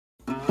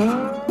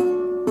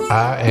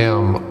I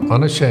am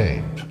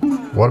unashamed.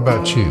 What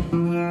about you?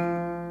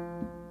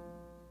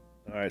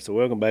 All right, so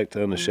welcome back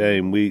to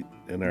Unashamed. We,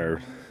 in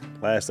our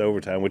last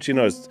overtime, which,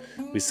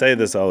 we say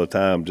this all the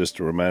time just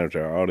a reminder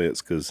to our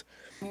audience, because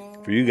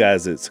for you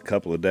guys it's a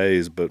couple of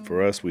days, but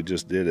for us we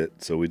just did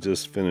it. So we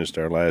just finished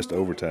our last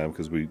overtime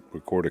because we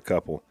record a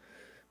couple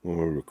when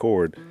we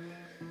record,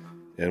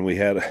 and we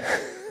had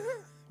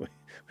we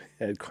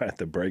had quite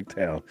the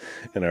breakdown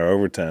in our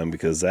overtime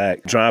because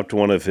Zach dropped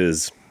one of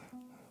his.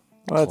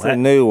 Well, that's a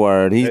new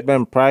word. He's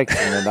been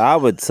practicing it, I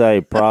would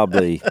say,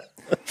 probably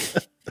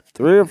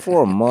 3 or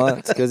 4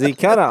 months, because he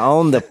kind of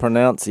owned the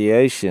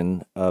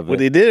pronunciation of it. But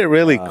he did it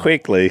really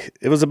quickly.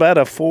 It was about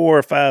a 4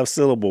 or 5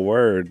 syllable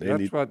word.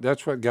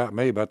 That's what got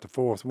me about the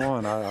fourth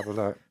one. I was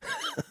like,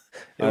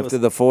 After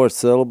the 4th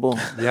syllable?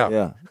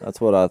 Yeah,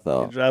 that's what I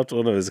thought. He dropped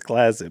one of his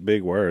classic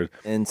big words.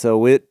 And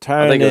so it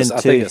turned into...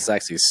 I think it's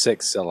actually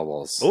 6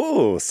 syllables.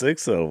 Oh,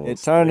 6 syllables. It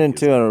turned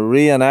into a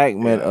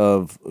reenactment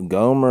of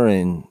Gomer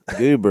and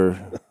Goober.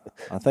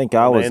 I think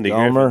I was Andy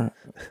Gomer.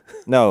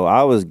 No,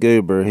 I was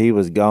Goober. He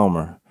was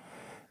Gomer.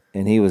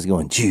 And he was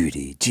going,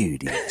 Judy,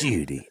 Judy,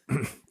 Judy.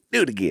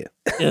 Do it again.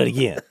 Do it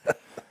again.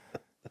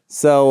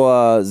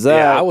 So, Zach.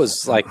 Yeah, I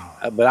was like,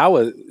 but I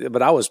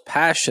was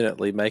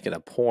passionately making a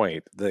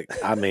point that,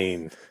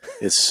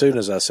 as soon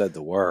as I said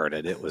the word,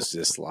 and it was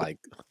just like,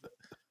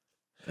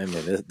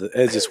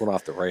 it just went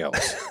off the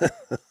rails.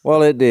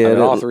 Well, it did.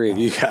 All three of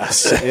you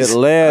guys. It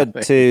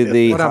led to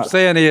the. What I'm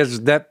saying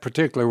is that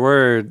particular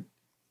word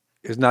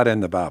is not in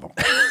the Bible.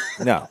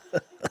 No.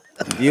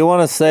 Do you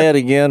want to say it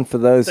again for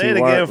those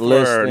who weren't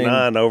listening?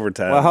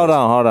 Non-overtime. Well, hold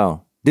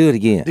on. Do it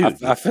again.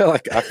 Dude, I feel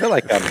like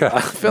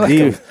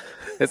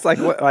it's like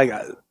what,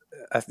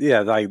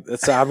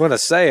 so I'm going to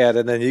say it,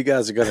 and then you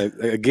guys are going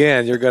to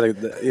you're going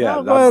to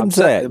No, go ahead and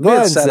say it. Go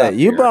ahead and say it.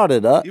 You brought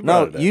it up.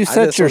 You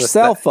set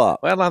yourself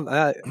up.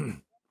 Well,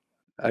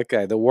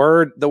 okay. The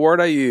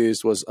word I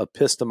used was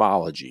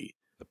epistemology,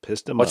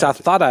 which I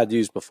thought I'd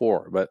used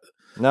before, but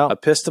no,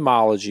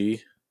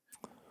 epistemology.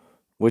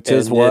 Which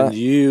is what?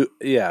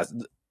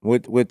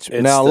 Which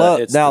now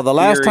look, now the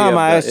last time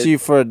I asked you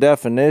for a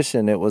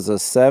definition, it was a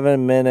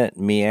 7-minute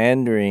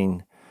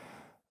meandering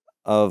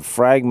of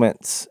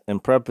fragments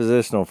and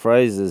prepositional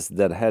phrases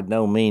that had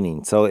no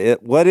meaning. So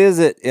what is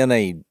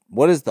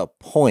the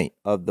point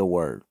of the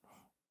word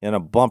in a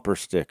bumper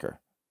sticker?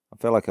 I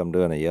feel like I'm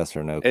doing a yes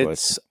or no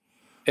question.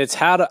 It's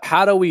how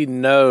do we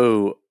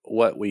know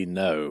what we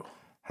know?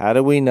 How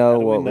do we know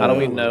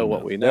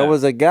what we know? There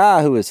was a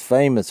guy who was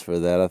famous for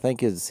that. I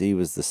think he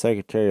was the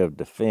Secretary of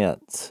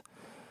Defense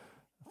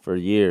for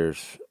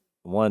years.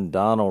 One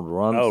Donald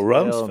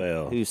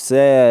Rumsfeld, who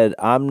said,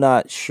 "I'm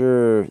not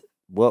sure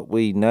what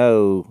we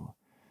know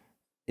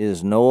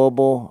is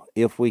knowable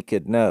if we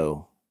could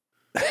know."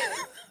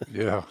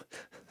 Yeah.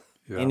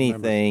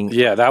 Anything.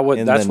 Yeah,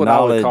 that's what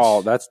I would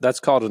call that's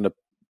called an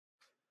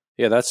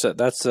that's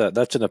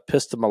an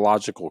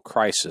epistemological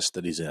crisis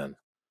that he's in.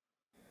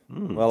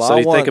 Well, so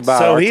think about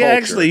so he culture.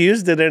 actually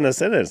used it in a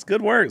sentence.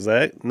 Good work,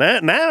 Zach.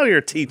 Now you're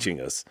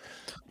teaching us.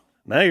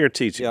 Now you're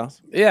teaching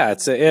us. Yeah,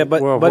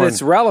 but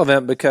it's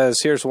relevant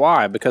because here's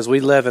why. Because we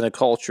live in a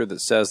culture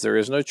that says there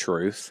is no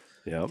truth.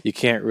 Yep. You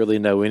can't really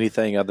know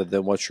anything other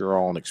than what your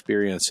own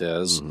experience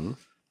is.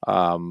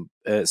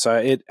 Mm-hmm. So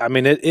it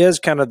is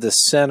kind of the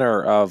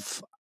center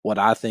of what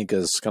I think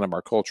is kind of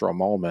our cultural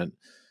moment.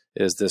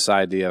 Is this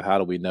idea of how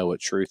do we know what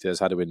truth is?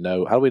 How do we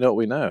know what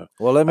we know?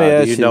 Well, let me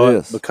ask you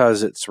this.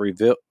 Because it's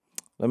revealed.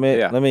 Let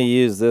me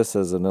use this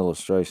as an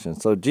illustration.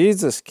 So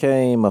Jesus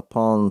came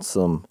upon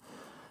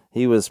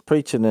he was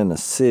preaching in a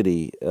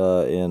city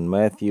in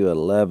Matthew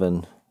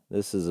 11.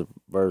 This is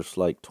verse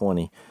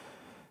 20.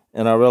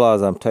 And I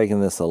realize I'm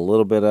taking this a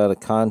little bit out of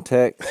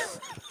context,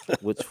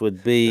 which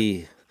would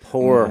be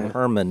poor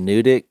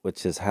hermeneutic,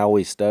 which is how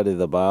we study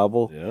the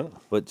Bible. Yeah.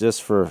 But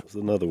just for That's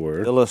another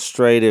word.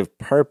 Illustrative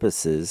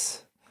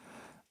purposes,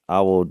 I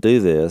will do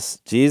this.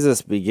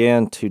 Jesus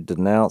began to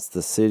denounce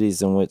the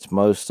cities in which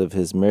most of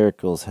his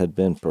miracles had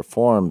been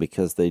performed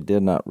because they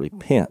did not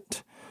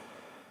repent.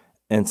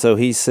 And so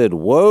he said,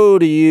 "Woe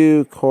to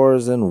you,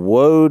 Chorazin!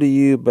 Woe to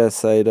you,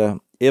 Bethsaida!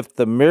 If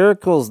the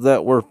miracles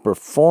that were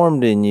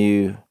performed in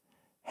you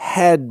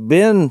had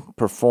been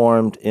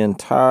performed in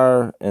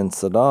Tyre and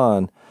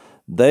Sidon,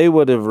 they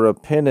would have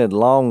repented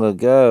long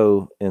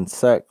ago in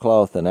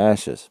sackcloth and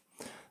ashes."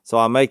 So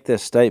I make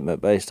this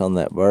statement based on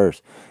that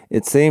verse.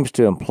 It seems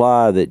to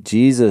imply that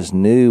Jesus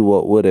knew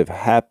what would have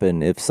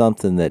happened if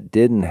something that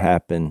didn't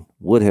happen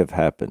would have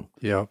happened.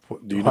 Yeah.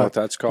 Do you know what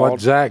that's called? What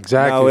Zach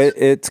no,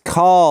 it's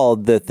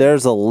called that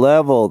there's a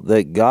level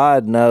that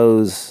God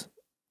knows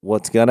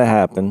what's going to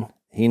happen.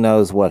 He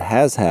knows what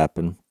has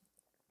happened.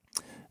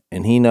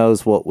 And he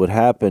knows what would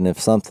happen if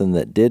something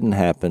that didn't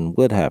happen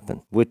would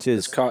happen, which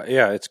is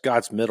it's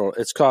God's middle.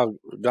 It's called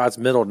God's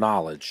middle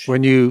knowledge.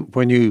 When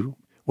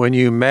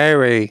you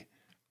marry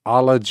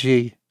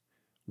ology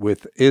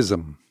with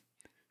ism,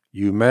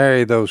 you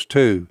marry those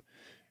two,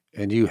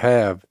 and you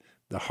have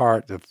the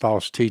heart of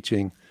false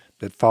teaching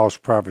that false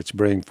prophets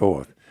bring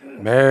forth.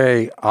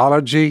 marry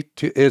ology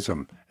to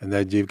ism, and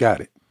then you've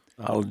got it.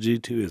 Ology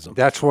to ism.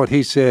 That's what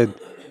he said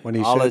when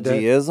he said that.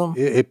 Ologyism?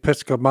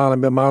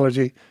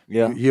 Episcopomology.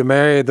 Yeah. You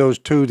marry those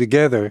two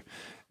together,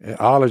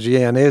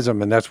 ology and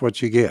ism, and that's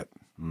what you get.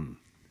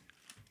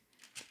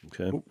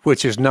 Okay.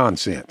 Which is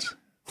nonsense.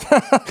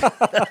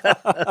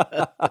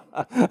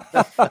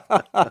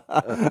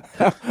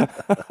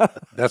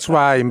 That's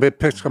why in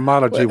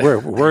epistemology,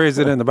 where is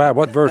it in the Bible?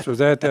 What verse was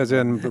that? That's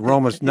in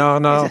Romans. No,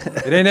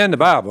 it ain't in the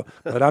Bible.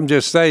 But I'm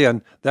just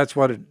saying that's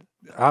what it.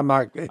 I'm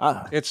like,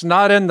 it's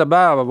not in the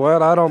Bible.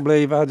 Well, I don't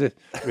believe. I just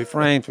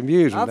refrain from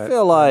using that. I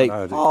feel like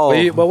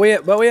but we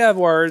have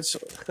words.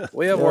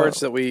 We have words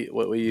that we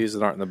use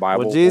that aren't in the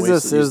Bible. Well,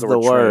 Jesus is the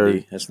word.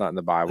 Trinity, it's not in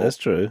the Bible. That's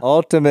true.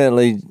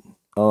 Ultimately,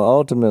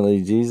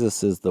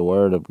 Jesus is the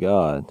Word of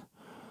God.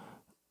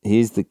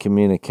 He's the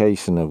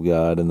communication of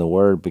God, and the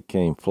Word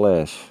became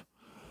flesh.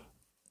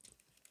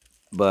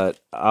 But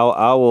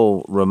I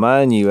will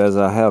remind you, as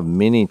I have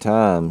many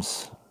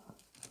times,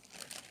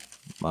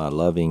 my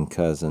loving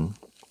cousin,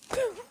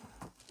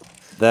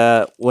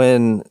 that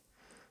when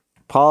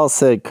Paul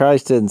said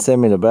Christ didn't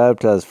send me to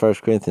baptize, 1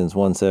 Corinthians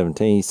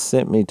 1:17, he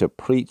sent me to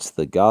preach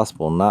the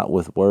gospel, not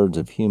with words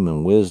of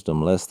human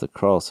wisdom, lest the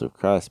cross of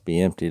Christ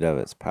be emptied of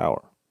its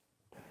power.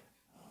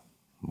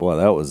 Boy,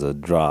 that was a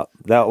drop.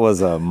 That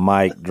was a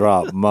mic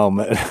drop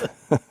moment.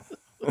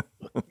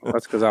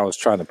 That's because I was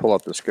trying to pull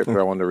up the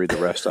scripture. I wanted to read the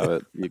rest of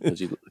it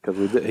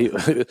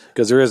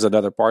because there is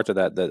another part to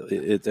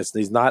that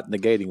he's not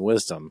negating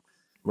wisdom.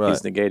 Right.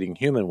 He's negating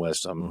human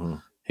wisdom. Mm-hmm.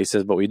 He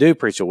says, but we do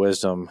preach a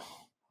wisdom.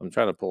 I'm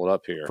trying to pull it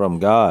up here. From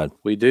God.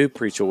 We do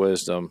preach a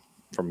wisdom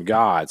from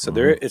God. So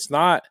it's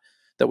not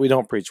that we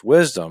don't preach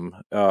wisdom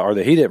or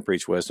that he didn't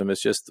preach wisdom.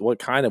 It's just what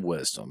kind of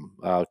wisdom?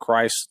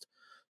 Christ,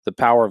 the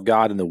power of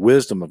God and the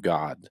wisdom of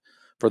God.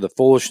 For the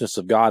foolishness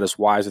of God is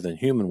wiser than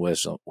human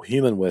wisdom,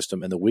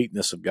 and the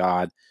weakness of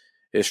God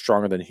is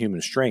stronger than human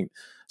strength.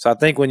 So I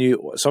think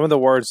some of the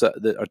words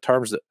that are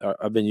terms that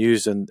have been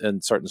used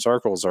in certain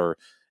circles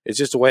it's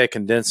just a way of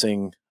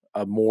condensing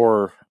a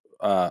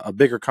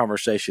bigger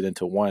conversation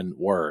into one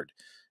word.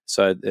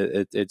 So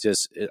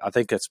I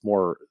think that's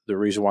more the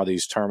reason why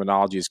these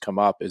terminologies come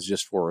up is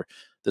just for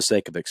the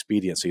sake of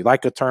expediency.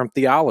 Like the term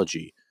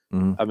theology.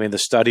 I mean, the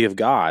study of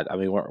God. I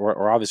mean,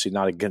 we're obviously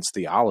not against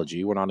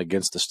theology. We're not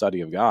against the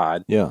study of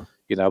God. Yeah.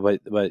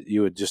 But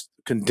you would just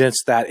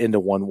condense that into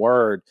one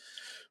word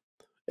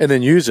and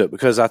then use it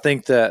because I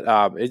think that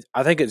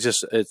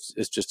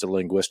it's just a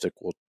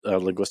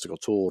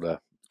linguistical tool to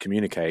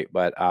communicate.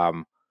 But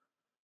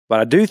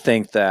I do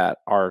think that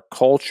our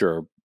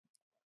culture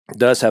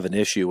does have an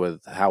issue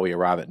with how we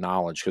arrive at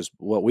knowledge because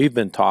what we've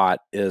been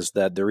taught is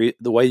that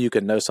the way you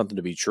can know something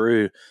to be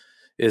true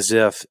is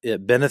if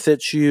it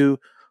benefits you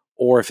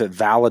or if it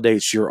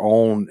validates your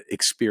own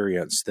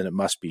experience, then it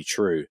must be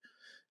true.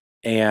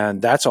 And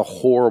that's a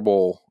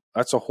horrible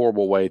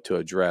way to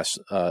address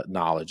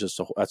knowledge.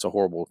 That's a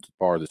horrible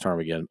part of the term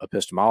again,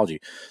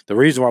 epistemology. The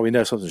reason why we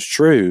know something's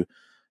true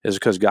is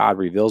because God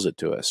reveals it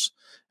to us.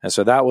 And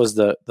so that was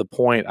the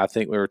point I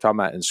think we were talking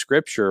about in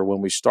Scripture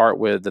when we start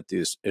with that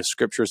if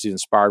Scripture is the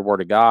inspired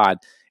Word of God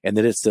and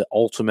that it's the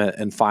ultimate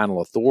and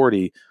final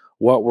authority.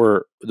 What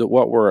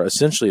we're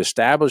essentially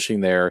establishing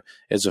there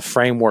is a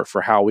framework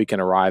for how we can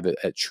arrive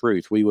at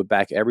truth. We would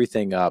back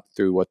everything up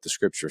through what the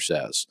Scripture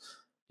says,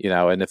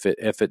 and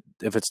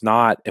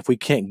if we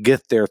can't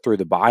get there through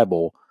the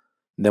Bible,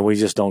 then we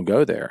just don't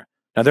go there.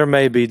 Now there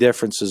may be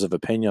differences of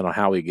opinion on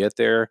how we get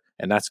there,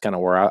 and that's kind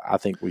of where I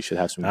think we should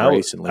have some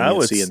grace and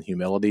leniency and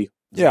humility.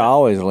 Yeah, I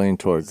always lean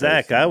towards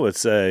Zach. I would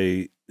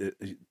say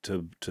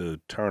to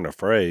turn a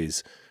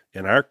phrase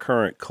in our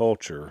current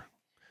culture.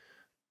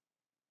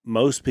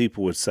 Most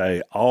people would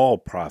say all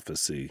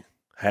prophecy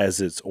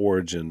has its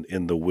origin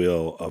in the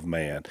will of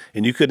man.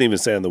 And you couldn't even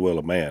say in the will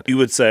of man. You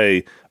would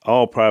say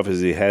all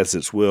prophecy has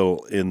its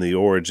will in the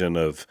origin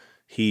of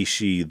he,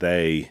 she,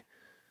 they,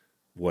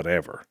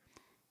 whatever.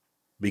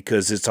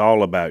 Because it's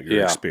all about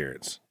your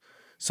experience.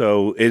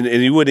 So, and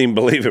you wouldn't even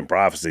believe in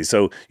prophecy.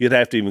 So you'd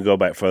have to even go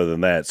back further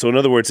than that. So in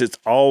other words, it's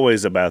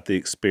always about the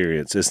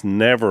experience. It's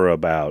never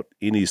about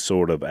any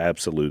sort of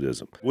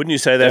absolutism. Wouldn't you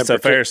say that's a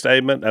fair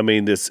statement? I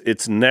mean,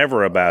 it's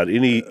never about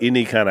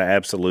any kind of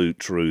absolute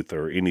truth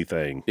or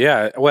anything.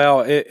 Yeah.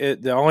 Well,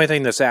 the only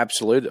thing that's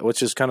absolute,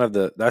 which is kind of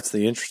that's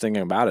the interesting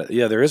thing about it.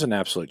 Yeah, there is an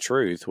absolute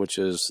truth, which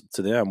is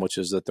to them, which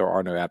is that there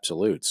are no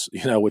absolutes,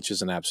 which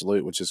is an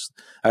absolute,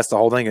 that's the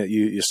whole thing that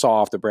you saw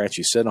off the branch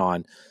you sit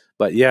on.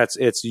 But yeah,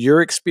 it's your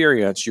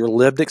experience, your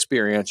lived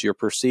experience, your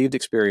perceived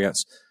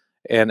experience,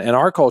 and in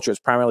our culture, it's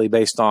primarily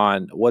based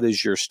on what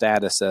is your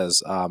status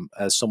as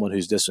someone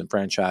who's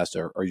disenfranchised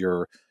or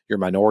your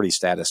minority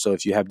status. So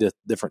if you have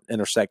different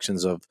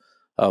intersections of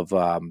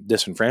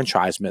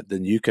disenfranchisement,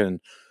 then you can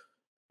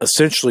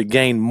essentially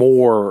gain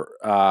more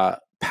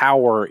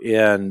power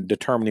in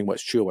determining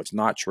what's true and what's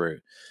not true.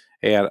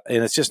 And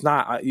it's just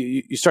not.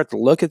 You start to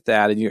look at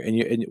that,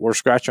 and we're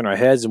scratching our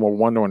heads and we're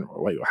wondering,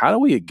 wait, how do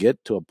we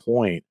get to a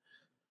point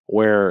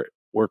where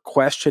we're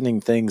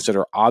questioning things that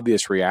are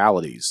obvious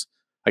realities?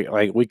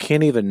 Like we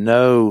can't even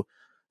know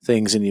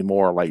things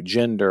anymore, like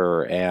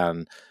gender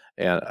and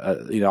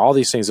all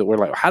these things that we're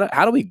like,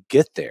 how do we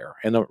get there?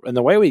 And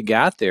the way we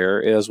got there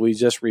is we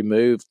just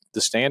removed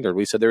the standard.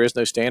 We said there is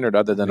no standard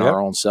other than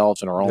our own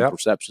selves and our own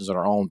perceptions and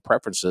our own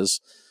preferences.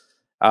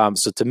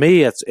 So to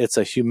me, it's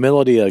a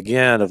humility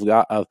again of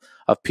God,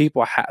 of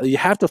people. You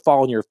have to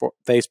fall on your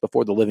face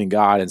before the living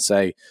God and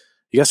say,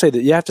 you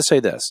have to say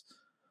this: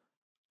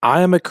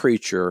 I am a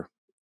creature,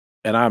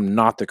 and I'm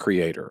not the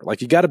creator.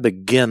 Like, you got to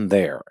begin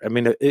there. I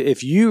mean,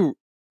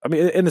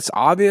 and it's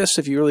obvious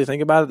if you really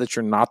think about it that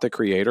you're not the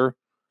creator,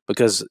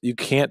 because you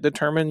can't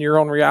determine your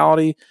own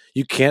reality.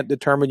 You can't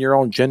determine your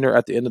own gender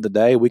at the end of the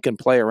day. We can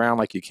play around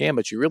like you can,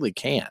 but you really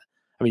can't.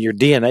 I mean, your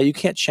DNA, you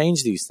can't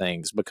change these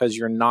things because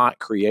you're not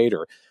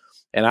creator.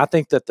 And I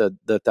think that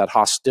that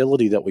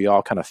hostility that we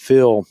all kind of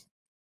feel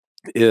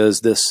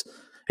is this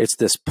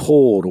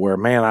pull to where,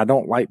 man, I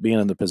don't like being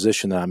in the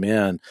position that I'm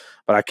in.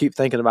 But I keep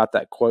thinking about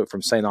that quote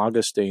from St.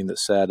 Augustine that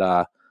said,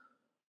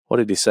 what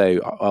did he say?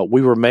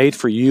 We were made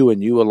for you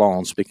and you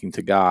alone, speaking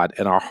to God,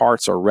 and our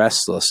hearts are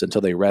restless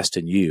until they rest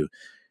in you.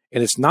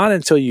 And it's not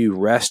until you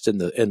rest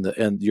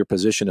in your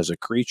position as a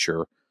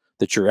creature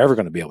that you're ever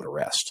going to be able to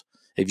rest.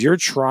 If you're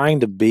trying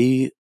to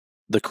be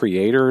the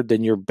creator,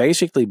 then you're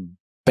basically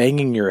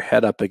banging your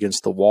head up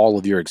against the wall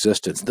of your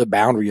existence, the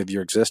boundary of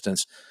your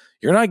existence.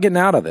 You're not getting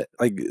out of it.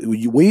 Like,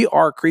 we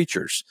are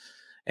creatures.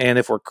 And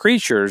if we're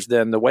creatures,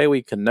 then the way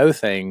we can know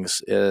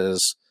things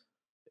is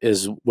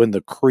when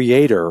the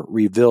creator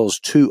reveals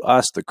to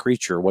us, the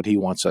creature, what he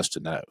wants us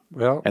to know.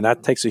 Well, and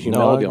that takes a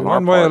humility on our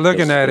part. One way of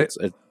looking at it,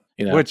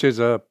 which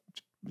is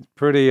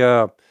pretty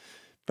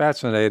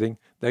fascinating.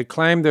 They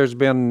claim there's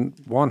been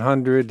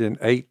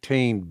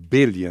 118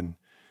 billion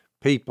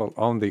people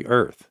on the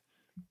earth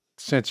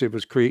since it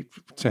was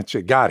since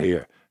it got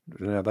here.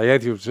 The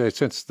atheists say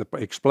since the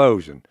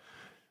explosion.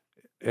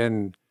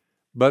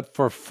 But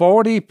for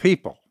 40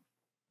 people,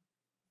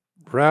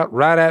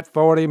 right at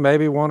 40,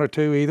 maybe one or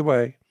two, either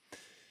way,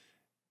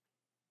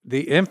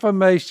 the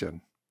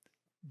information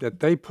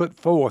that they put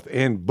forth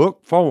in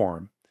book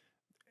form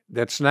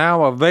that's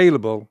now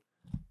available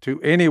to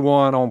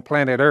anyone on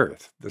planet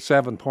Earth, the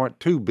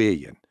 7.2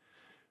 billion.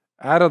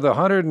 Out of the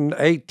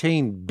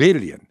 118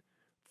 billion,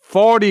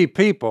 40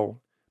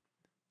 people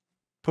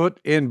put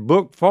in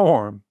book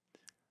form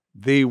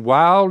the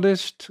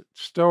wildest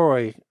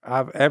story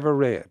I've ever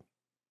read.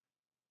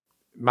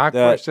 My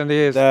question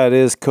is... That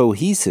is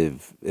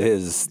cohesive,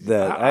 is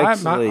that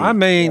actually...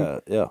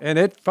 And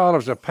it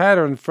follows a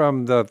pattern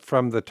from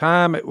the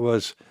time it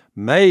was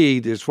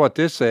made, is what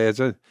this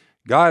says.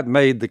 God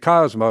made the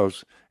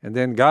cosmos, and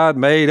then God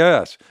made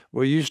us.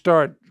 Well, you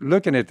start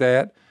looking at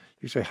that,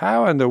 you say,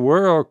 how in the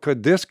world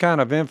could this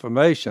kind of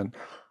information,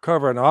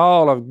 covering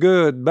all of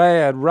good,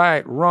 bad,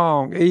 right,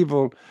 wrong,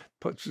 evil,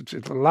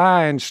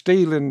 lying,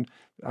 stealing,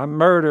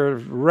 murder,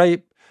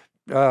 rape,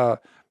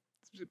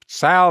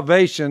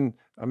 salvation,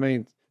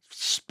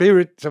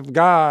 spirits of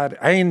God,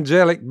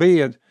 angelic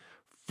beings,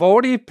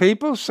 40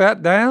 people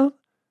sat down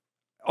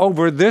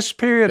over this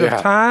period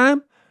of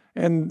time,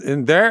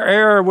 and their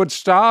era would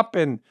stop,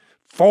 and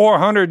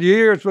 400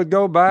 years would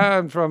go by,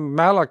 and from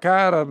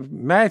Malachi to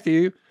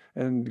Matthew,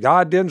 and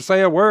God didn't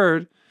say a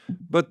word.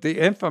 But the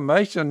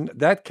information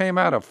that came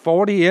out of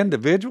 40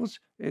 individuals,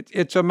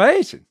 it's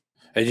amazing.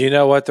 And you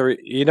know what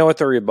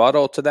the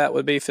rebuttal to that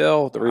would be,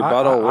 Phil? The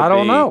rebuttal I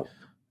don't know.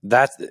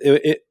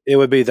 It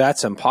would be,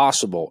 that's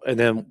impossible. And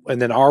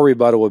then our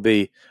rebuttal would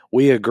be,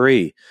 we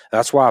agree.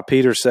 That's why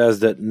Peter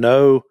says that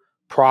no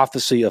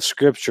prophecy of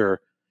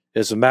Scripture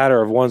is a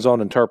matter of one's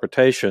own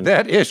interpretation.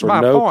 That is my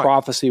point. No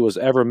prophecy was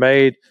ever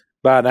made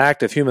by an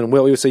act of human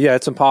will. We would say, yeah,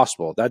 it's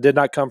impossible. That did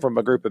not come from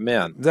a group of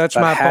men. That's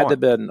my point. That had to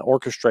have been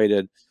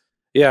orchestrated.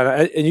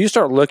 Yeah, and you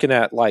start looking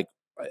at, like,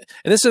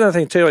 and this is another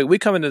thing too. Like, we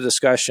come into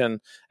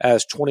discussion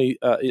as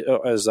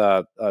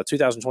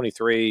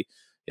 2023,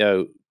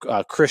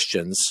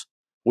 Christians.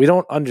 We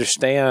don't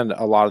understand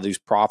a lot of these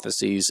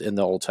prophecies in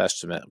the Old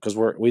Testament because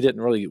we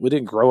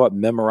didn't grow up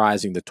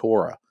memorizing the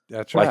Torah.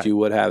 That's right. Like you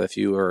would have if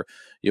you would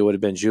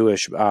have been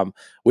Jewish.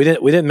 We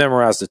didn't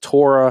memorize the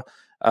Torah.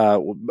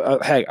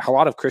 Hey, a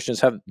lot of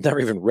Christians have never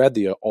even read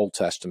the Old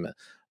Testament.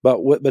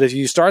 But if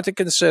you start to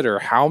consider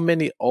how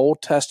many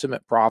Old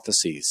Testament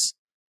prophecies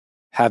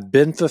have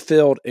been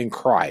fulfilled in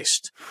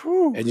Christ,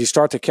 and you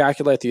start to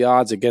calculate the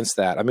odds against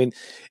that,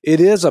 it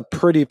is a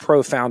pretty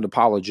profound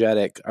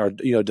apologetic or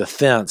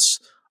defense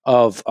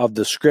of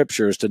the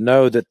Scriptures to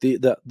know that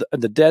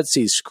the Dead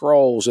Sea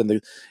Scrolls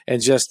and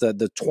just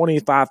the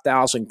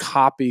 25,000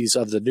 copies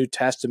of the New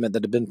Testament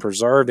that have been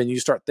preserved, and you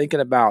start thinking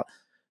about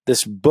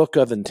this book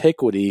of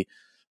antiquity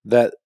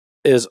that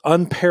is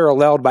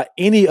unparalleled by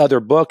any other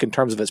book in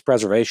terms of its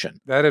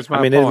preservation. That is my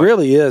point. It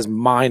really is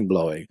mind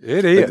blowing.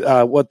 It is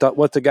what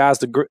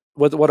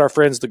our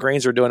friends the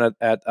Greens are doing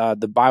at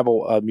the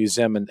Bible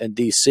Museum in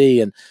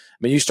DC, and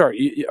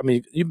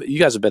you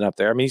guys have been up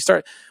there.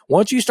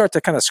 Once you start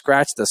to kind of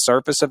scratch the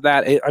surface of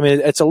that,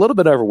 it's a little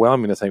bit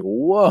overwhelming to think,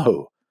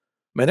 whoa,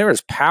 there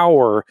is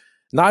power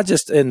not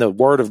just in the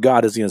Word of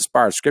God as the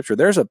inspired Scripture.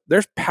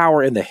 There's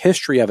power in the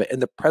history of it, in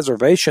the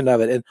preservation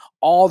of it, and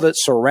all that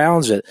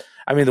surrounds it.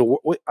 I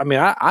mean,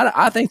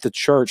 I think the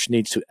church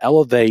needs to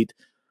elevate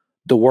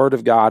the Word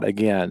of God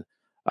again.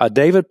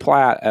 David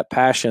Platt at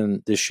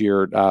Passion this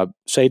year,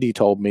 Sadie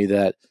told me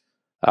that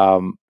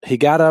he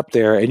got up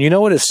there, and you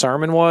know what his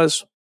sermon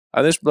was?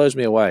 This blows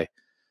me away.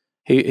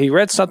 He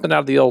read something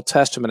out of the Old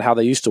Testament, how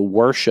they used to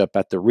worship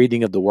at the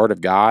reading of the Word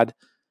of God.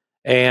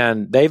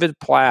 And David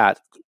Platt,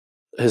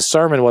 his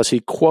sermon was, he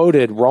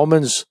quoted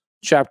Romans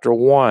chapter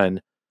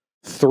 1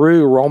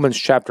 through Romans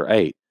chapter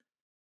 8.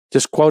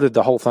 Just quoted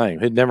the whole thing.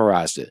 He'd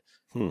memorized it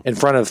in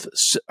front of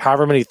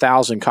however many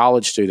thousand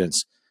college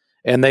students.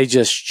 And they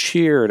just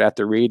cheered at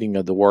the reading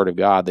of the Word of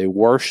God. They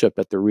worshiped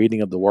at the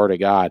reading of the Word of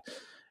God.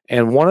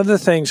 And one of the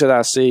things that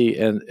I see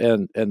in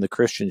the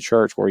Christian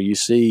church, where you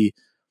see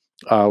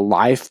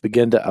life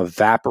begin to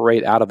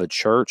evaporate out of a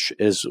church,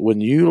 is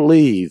when you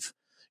leave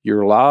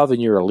your love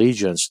and your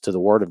allegiance to the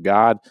Word of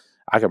God.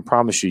 I can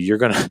promise you, you're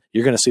gonna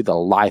see the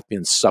life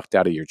being sucked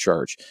out of your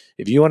church.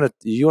 If you want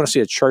to see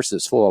a church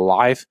that's full of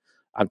life,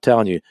 I'm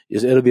telling you,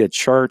 it'll be a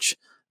church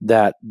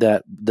that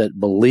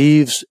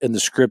believes in the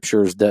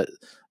Scriptures, that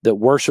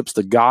worships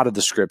the God of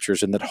the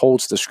Scriptures, and that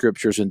holds the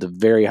Scriptures in a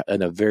very,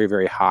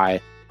 very high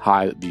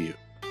view.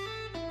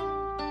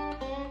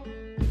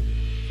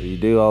 So you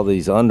do all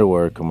these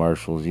underwear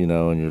commercials,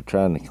 and you're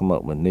trying to come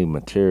up with new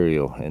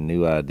material and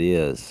new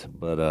ideas.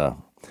 But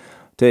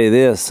tell you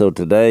this, so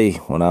today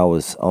when I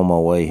was on my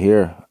way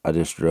here, I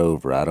just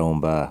drove right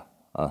on by.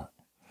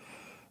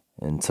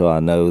 And so I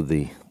know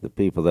the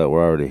people that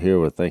were already here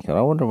were thinking,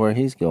 I wonder where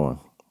he's going.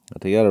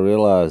 But you got to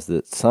realize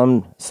that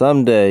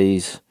some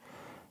days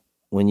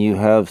when you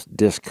have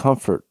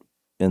discomfort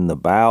in the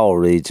bowel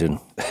region,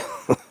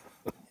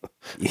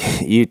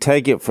 you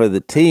take it for the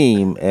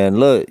team. And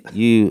look,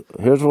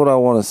 here's what I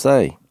want to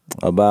say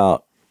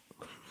about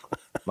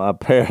my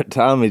pair of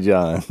Tommy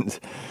Johns.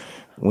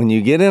 When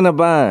you get in a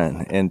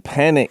bind and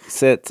panic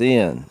sets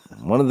in,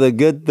 one of the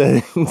good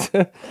things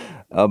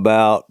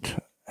about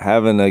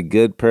having a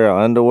good pair of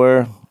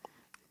underwear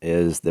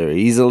is they're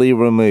easily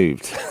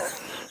removed.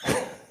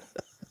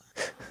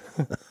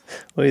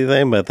 What do you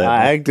think about that?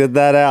 I acted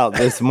that out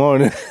this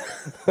morning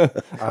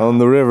on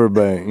the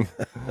riverbank.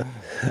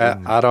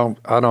 I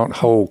don't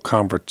hold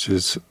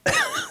conferences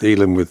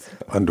dealing with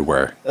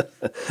underwear,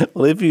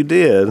 Well, if you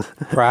did,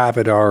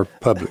 private or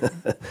public.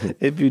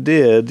 if you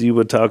did, you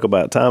would talk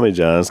about Tommy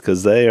Johns,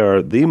 because they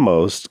are the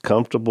most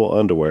comfortable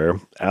underwear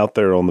out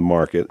there on the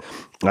market.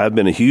 I've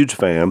been a huge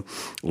fan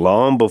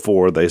long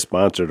before they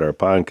sponsored our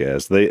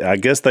podcast. I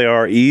guess they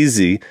are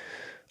easy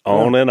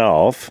on and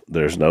off.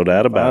 There's no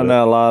doubt about it. Find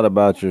out a lot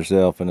about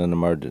yourself in an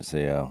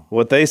emergency, Al.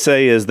 What they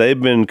say is they've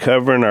been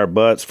covering our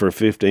butts for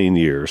 15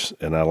 years,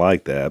 and I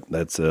like that.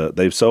 That's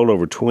they've sold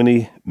over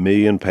 20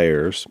 million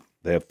pairs.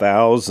 They have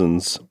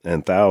thousands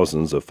and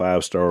thousands of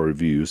 5-star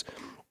reviews.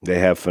 They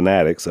have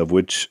fanatics, of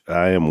which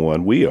I am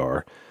one. We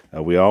are.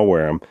 We all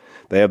wear them.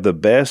 They have the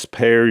best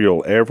pair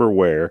you'll ever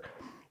wear,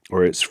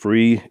 or it's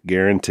free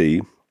guarantee.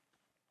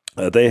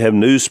 They have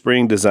new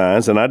spring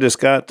designs, and I just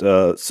got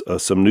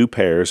some new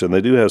pairs, and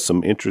they do have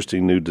some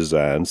interesting new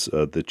designs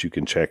that you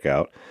can check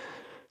out.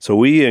 So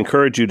we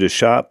encourage you to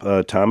shop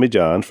Tommy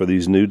John for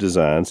these new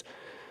designs.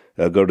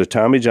 Go to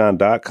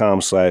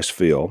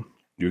TommyJohn.com/Phil.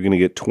 You're going to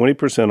get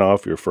 20%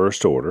 off your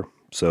first order.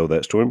 So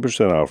that's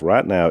 20% off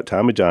right now at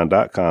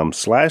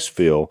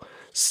TommyJohn.com/Phil.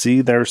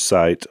 See their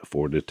site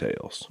for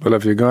details. Well,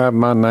 if you're going to have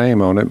my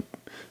name on it,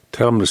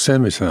 tell them to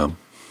send me some.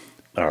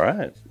 All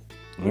right.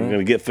 We're going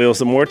to get Phil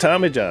some more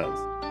Tommy Johns.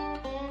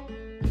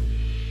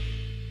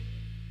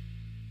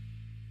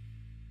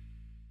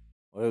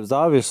 Well, it was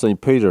obviously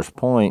Peter's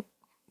point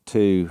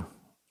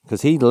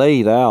because he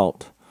laid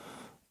out,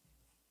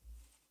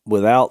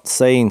 without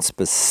saying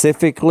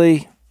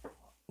specifically,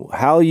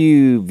 how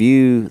you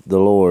view the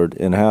Lord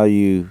and how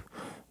you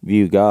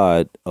view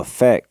God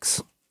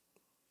affects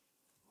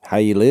how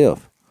you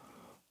live.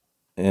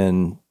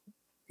 And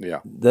yeah,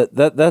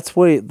 that's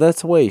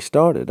the way he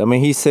started. I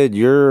mean, he said,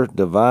 your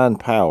divine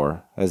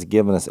power has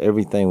given us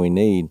everything we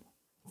need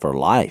for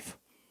life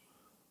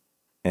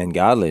and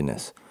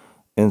godliness.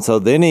 And so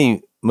then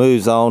he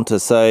moves on to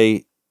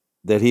say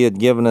that he had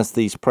given us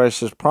these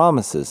precious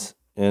promises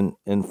in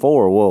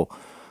 4. Well,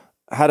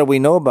 how do we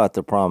know about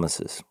the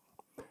promises?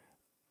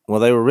 Well,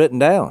 they were written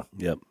down.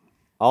 Yep.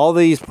 All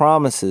these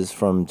promises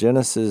from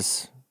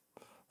Genesis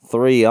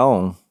 3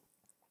 on,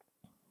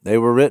 they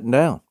were written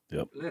down.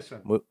 Yep.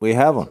 Listen, we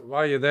have them.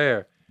 While you're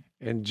there,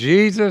 and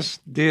Jesus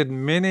did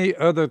many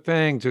other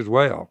things as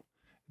well.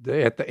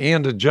 At the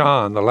end of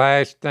John, the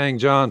last thing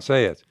John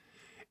says,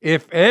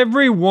 if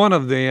every one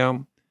of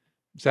them,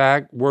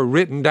 Zach, were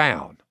written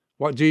down,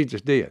 what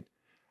Jesus did,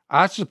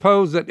 I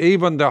suppose that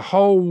even the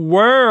whole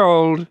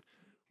world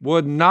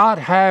would not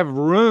have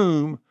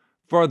room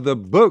for the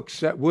books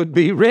that would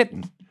be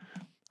written.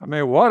 I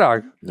mean, what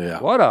a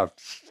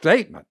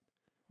statement!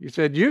 You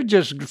said you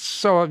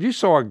saw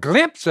a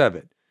glimpse of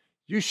it.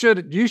 You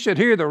should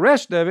hear the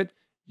rest of it.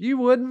 You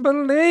wouldn't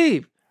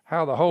believe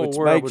how the whole Which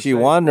world makes was you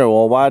saved. wonder,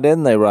 well, why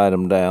didn't they write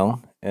them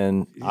down?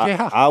 And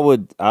Yeah. I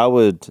would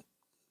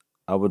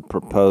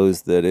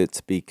propose that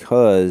it's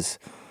because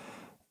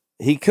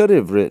he could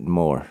have written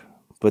more,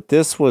 but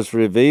this was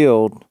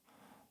revealed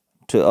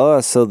to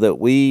us so that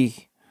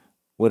we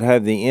would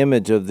have the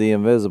image of the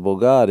invisible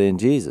God in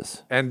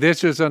Jesus. And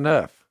this is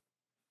enough.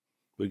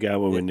 We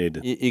got what we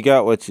needed. You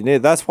got what you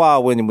need. That's why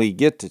when we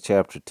get to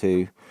chapter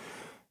 2,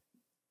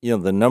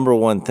 the number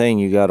one thing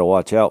you got to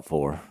watch out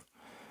for,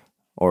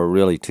 or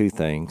really two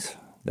things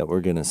that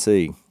we're going to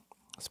see.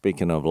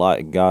 Speaking of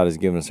life, God has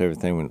given us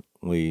everything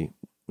we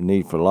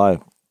need for life.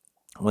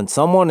 When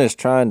someone is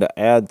trying to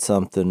add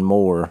something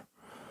more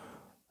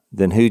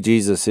than who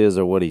Jesus is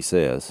or what he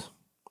says,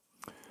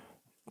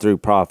 through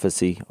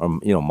prophecy or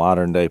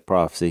modern day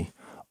prophecy,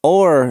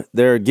 or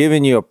they're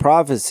giving you a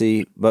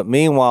prophecy, but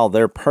meanwhile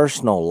their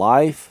personal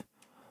life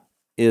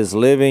is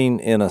living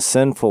in a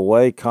sinful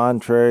way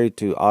contrary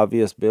to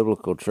obvious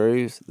biblical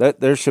truths, that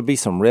there should be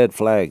some red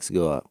flags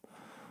go up.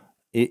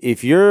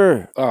 If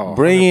you're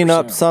bringing 100%.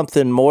 up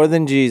something more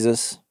than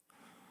Jesus,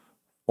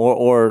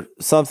 or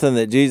something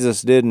that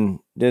Jesus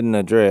didn't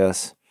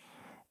address,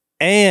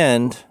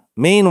 and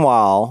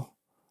meanwhile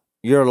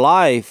your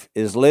life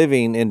is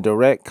living in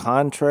direct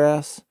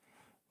contrast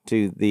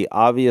to the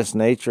obvious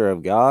nature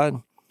of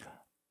God,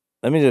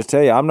 let me just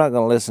tell you, I'm not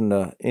going to listen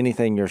to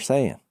anything you're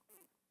saying.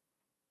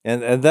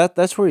 And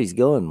that's where he's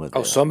going with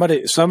this.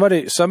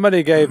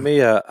 Somebody gave me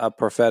a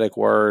prophetic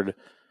word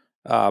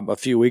a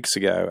few weeks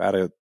ago at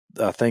a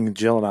thing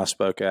Jill and I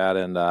spoke at,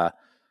 and I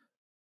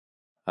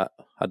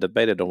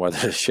debated on whether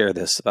to share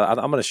this. I'm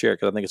going to share it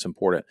because I think it's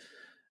important.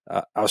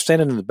 I was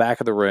standing in the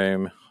back of the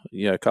room,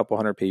 a couple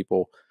hundred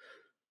people,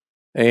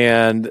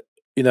 and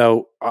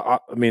I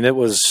mean, it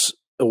was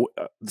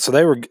so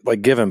they were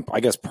like given, I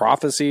guess,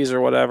 prophecies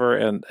or whatever,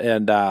 and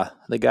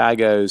the guy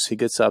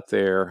gets up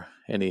there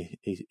and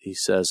he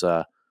says,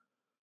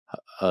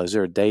 "Is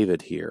there a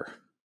David here?"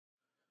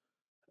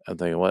 I'm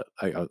thinking, what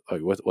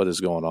is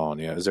going on?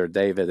 Is there a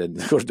David?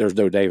 And of course, there's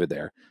no David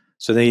there.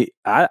 So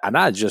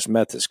I just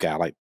met this guy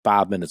like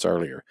 5 minutes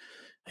earlier.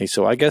 He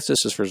said, I guess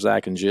this is for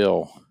Zach and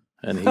Jill.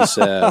 And he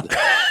said,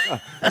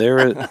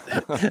 they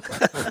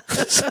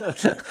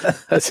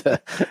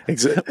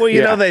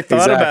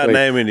thought about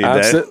naming you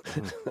Dave.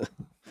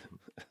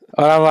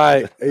 I'm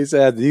like, he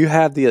said, you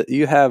have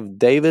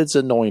David's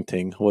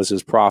anointing was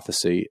his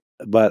prophecy,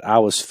 but I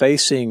was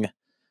facing,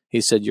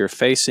 he said, you're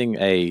facing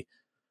a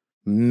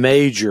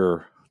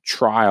major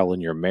trial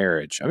in your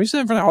marriage. I mean, he's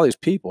in front of all these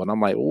people, and I'm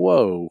like,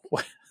 whoa,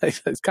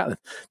 it's kind of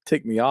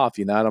ticked me off,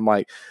 And I'm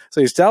like,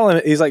 so he's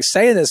like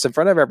saying this in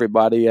front of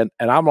everybody, and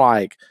I'm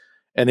like,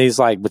 and he's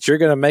like, but you're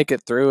going to make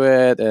it through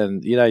it,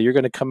 and you're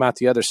going to come out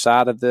the other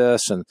side of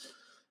this, and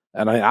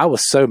I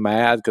was so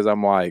mad because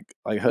I'm like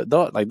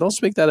don't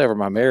speak that over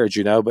my marriage,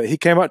 But he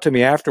came up to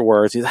me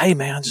afterwards. He's like, hey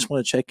man, I just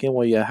want to check in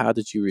with you. How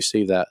did you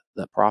receive that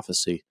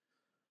prophecy?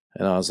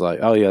 And I was like,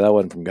 oh yeah, that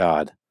wasn't from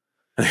God.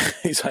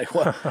 He's like,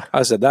 what?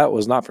 I said, that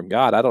was not from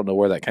God. I don't know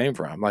where that came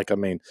from. Like,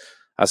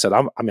 I said,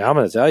 I'm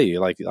going to tell you,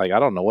 like, I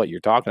don't know what you're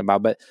talking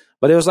about, but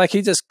it was like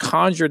he just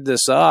conjured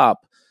this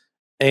up,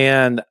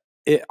 and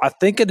I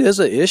think it is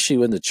an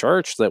issue in the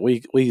church that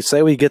we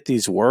say we get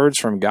these words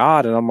from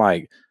God, and I'm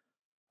like,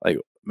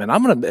 man,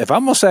 if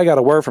I'm gonna say I got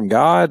a word from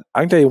God,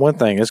 I can tell you one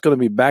thing: it's going to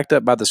be backed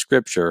up by the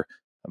Scripture.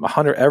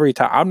 100 every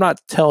time. I'm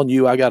not telling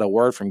you I got a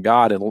word from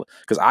God, and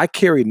because I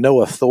carry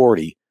no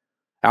authority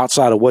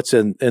outside of what's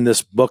in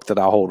this book that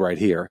I hold right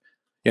here.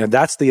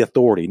 That's the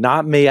authority,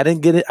 not me. I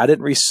didn't get it. I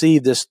didn't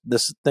receive this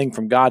thing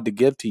from God to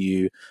give to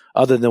you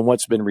other than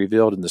what's been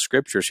revealed in the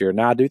Scriptures here.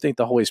 Now, I do think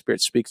the Holy Spirit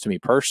speaks to me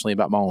personally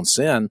about my own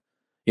sin.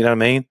 You know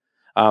what I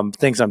mean?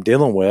 Things I'm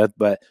dealing with,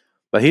 but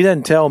he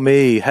didn't tell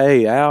me,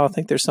 hey, Al, I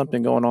think there's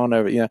something going on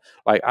over,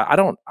 like I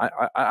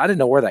didn't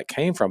know where that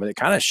came from. And it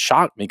kind of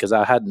shocked me because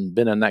I hadn't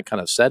been in that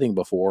kind of setting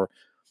before.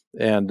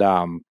 And,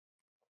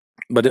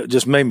 but it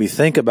just made me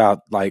think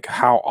about like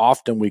how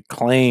often we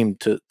claim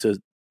to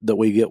that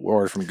we get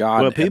words from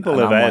God. Well, people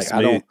have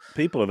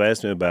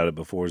asked me about it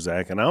before,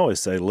 Zach, and I always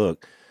say,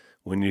 look,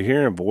 when you're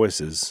hearing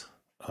voices,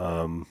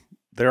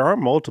 there are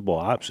multiple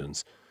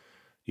options.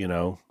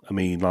 I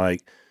mean,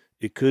 like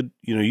it could,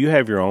 you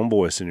have your own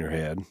voice in your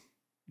head.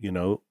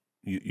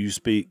 You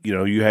speak.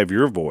 You have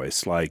your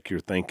voice, like you're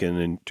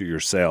thinking to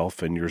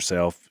yourself, and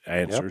yourself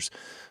answers.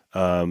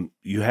 Yep.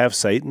 You have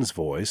Satan's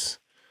voice,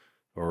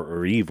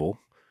 or evil.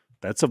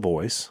 That's a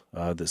voice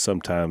that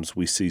sometimes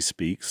we see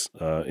speaks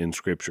in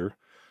Scripture,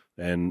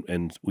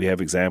 and we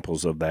have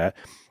examples of that.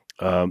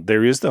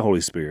 There is the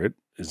Holy Spirit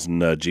is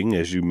nudging,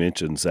 as you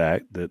mentioned,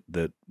 Zach,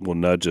 that will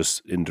nudge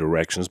us in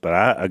directions. But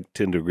I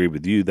tend to agree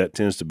with you. That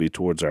tends to be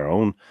towards our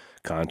own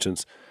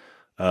conscience.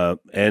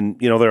 And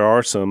there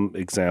are some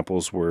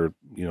examples where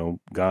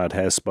God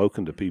has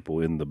spoken to people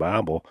in the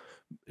Bible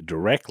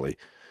directly,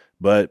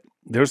 but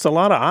there's a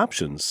lot of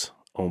options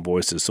on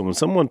voices. So when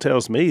someone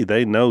tells me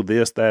they know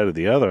this, that, or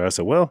the other, I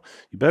say, well,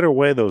 you better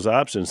weigh those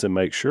options and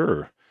make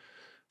sure,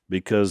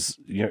 because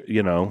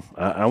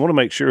I want to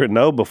make sure and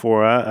know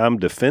before I'm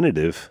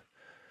definitive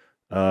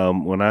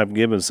when I've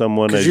given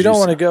someone, because you don't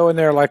want to go in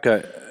there like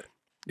a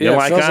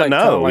like I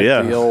know,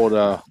 the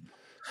old.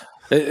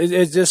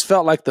 It just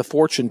felt like the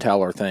fortune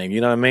teller thing.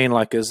 You know what I mean?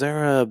 Like, is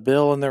there a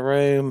Bill in the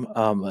room?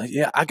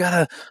 Yeah,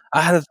 I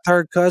had a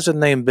third cousin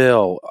named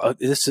Bill.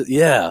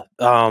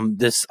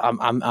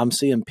 I'm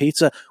seeing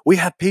pizza. We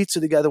had pizza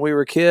together when we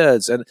were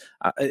kids, and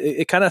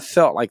it kind of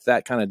felt like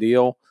that kind of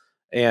deal.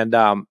 And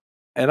I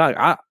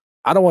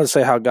don't want to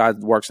say how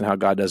God works and how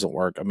God doesn't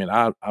work. I mean,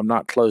 I'm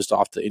not closed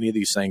off to any of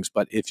these things,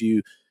 but if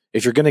you're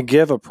going to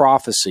give a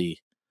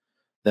prophecy,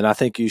 then I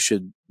think you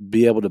should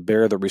be able to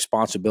bear the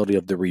responsibility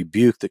of the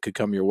rebuke that could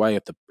come your way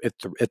if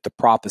the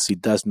prophecy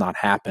does not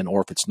happen,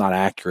 or if it's not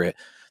accurate.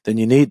 Then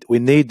we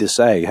need to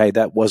say, hey,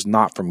 that was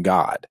not from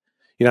God.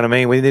 You know what I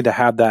mean? We need to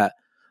have that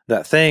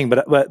thing.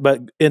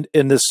 But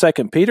in this 2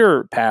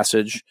 Peter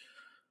passage,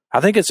 I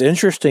think it's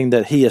interesting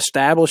that he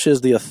establishes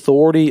the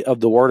authority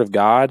of the Word of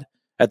God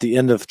at the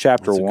end of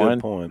chapter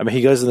 1. I mean,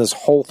 he goes in this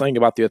whole thing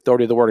about the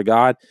authority of the Word of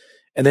God,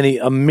 and then he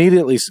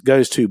immediately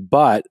goes to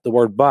the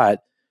word but.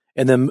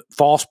 And then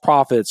false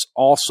prophets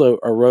also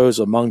arose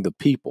among the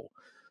people.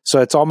 So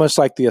it's almost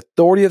like the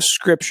authority of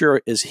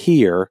Scripture is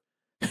here.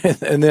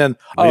 And then,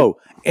 and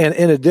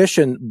in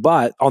addition,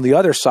 but on the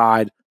other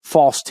side,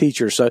 false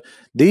teachers. So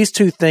these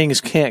two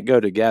things can't go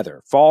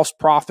together. False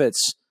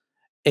prophets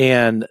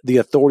and the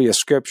authority of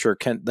Scripture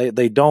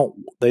they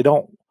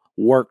don't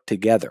work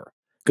together,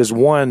 because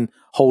one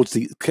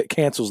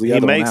cancels the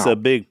other one out. He makes a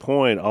big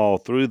point all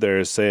through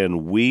there,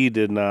 saying we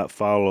did not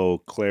follow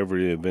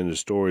cleverly invented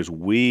stories.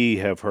 We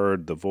have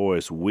heard the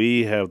voice.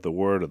 We have the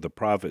word of the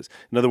prophets.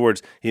 In other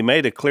words, he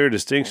made a clear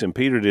distinction,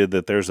 Peter did,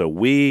 that there's a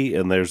we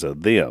and there's a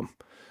them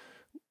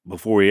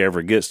before he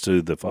ever gets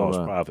to the false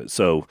prophet.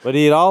 So, but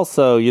he'd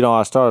also,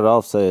 I started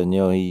off saying,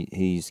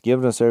 he's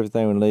given us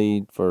everything we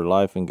need for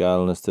life and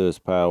godliness to his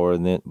power,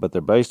 but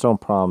they're based on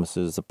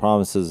promises. The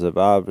promises have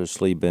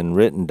obviously been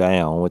written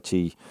down, which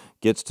he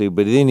gets to,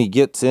 but then he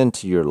gets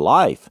into your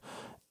life,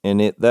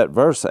 and that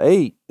verse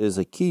 8 is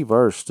a key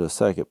verse to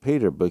 2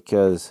 Peter,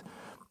 because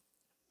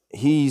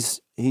he's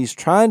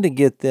trying to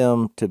get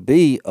them to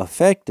be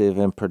effective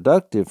and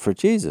productive for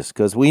Jesus,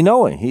 because we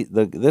know him.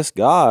 This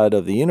God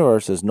of the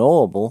universe is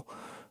knowable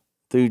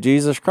through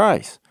Jesus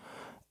Christ.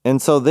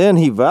 And so then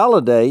he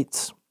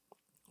validates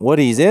what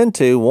he's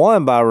into,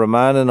 one, by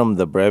reminding them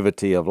the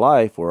brevity of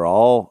life.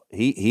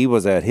 He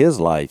was at his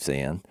life's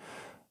end,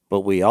 but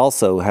we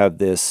also have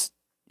this,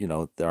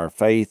 our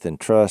faith and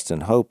trust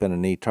and hope in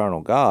an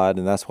eternal God.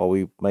 And that's why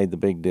we made the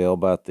big deal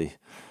about the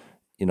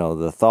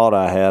thought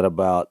I had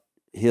about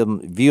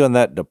him viewing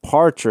that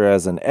departure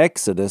as an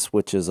exodus,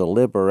 which is a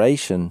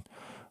liberation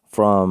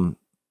from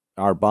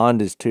our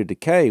bondage to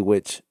decay,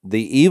 which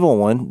the evil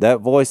one, that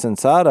voice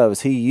inside of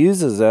us, he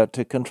uses that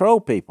to control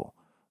people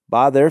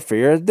by their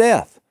fear of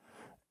death.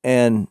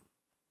 And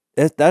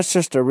that's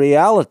just a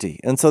reality.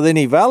 And so then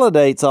he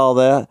validates all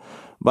that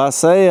by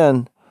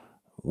saying,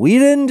 we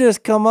didn't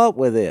just come up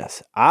with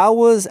this. I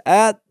was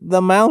at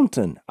the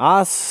mountain.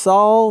 I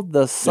saw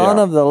the Son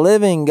of the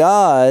living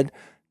God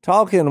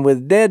talking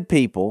with dead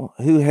people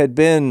who had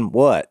been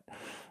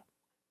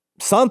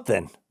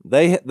something.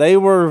 They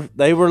were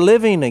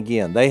living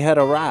again. They had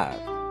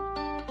arrived.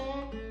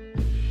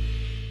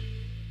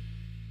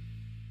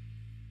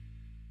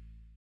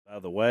 By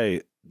the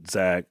way,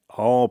 Zach,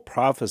 all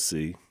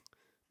prophecy,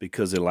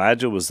 because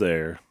Elijah was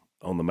there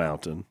on the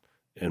mountain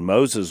and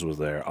Moses was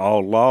there,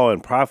 all law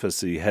and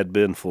prophecy had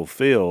been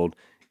fulfilled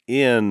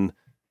in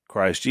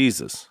Christ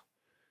Jesus.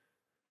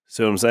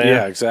 See what I'm saying?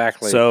 Yeah,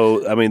 exactly.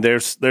 So, I mean,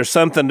 there's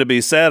something to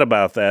be said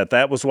about that.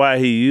 That was why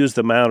he used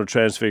the Mount of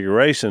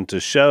Transfiguration, to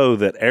show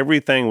that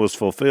everything was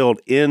fulfilled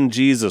in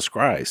Jesus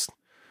Christ.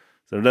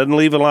 So it doesn't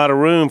leave a lot of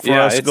room for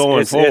us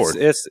going forward.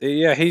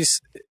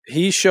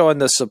 He's showing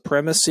the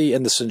supremacy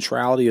and the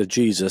centrality of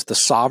Jesus, the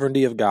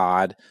sovereignty of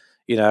God,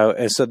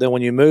 and so then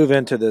when you move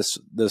into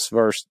this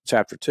verse,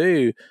 chapter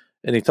 2,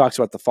 and he talks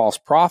about the false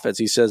prophets,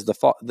 he says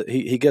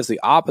he gives the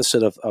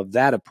opposite of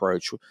that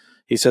approach.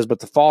 He says, but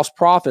the false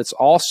prophets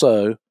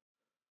also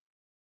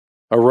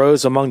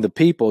arose among the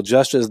people,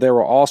 just as there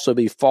will also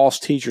be false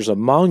teachers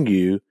among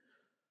you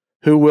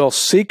who will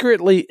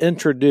secretly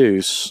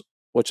introduce,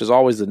 which is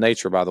always the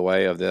nature, by the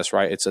way, of this,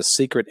 right? It's a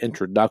secret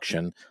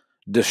introduction,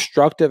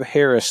 destructive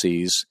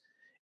heresies,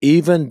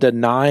 even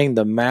denying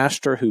the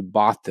master who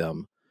bought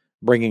them,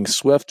 bringing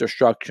swift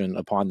destruction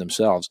upon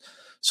themselves.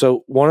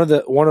 So one of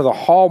the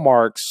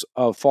hallmarks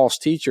of false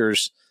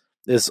teachers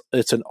is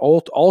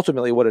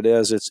ultimately what it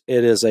is.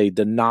 It is a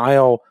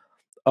denial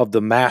of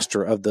the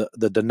master, of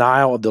the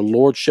denial of the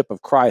lordship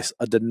of Christ,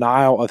 a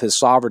denial of his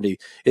sovereignty.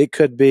 It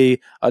could be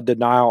a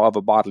denial of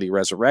a bodily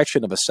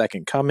resurrection, of a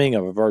second coming,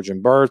 of a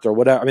virgin birth, or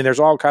whatever. I mean, there's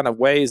all kind of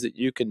ways that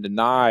you can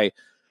deny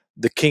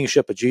the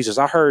kingship of Jesus.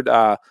 I heard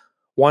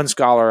one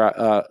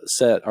scholar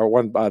said, or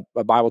one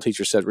a Bible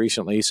teacher said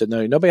recently, he said,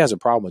 no, nobody has a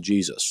problem with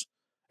Jesus.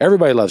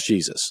 Everybody loves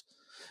Jesus.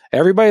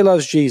 Everybody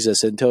loves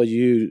Jesus until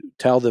you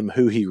tell them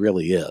who he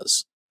really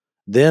is.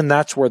 then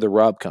that's where the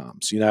rub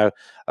comes.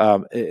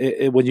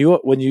 When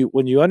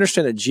you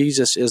understand that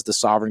Jesus is the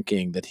sovereign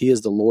King, that He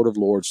is the Lord of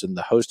Lords and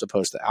the host of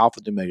hosts, the Alpha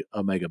and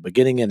Omega,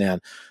 beginning and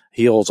end,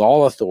 He holds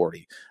all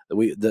authority.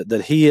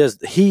 That He is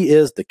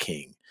the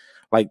King.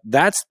 Like,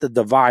 that's the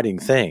dividing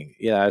thing.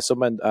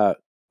 One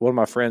of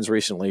my friends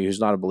recently, who's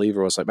not a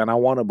believer, was like, "Man, I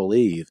want to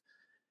believe.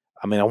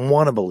 I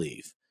want to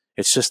believe.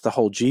 It's just the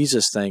whole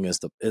Jesus thing is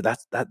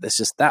that's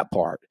just that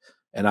part."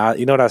 And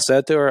you know what I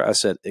said to her? I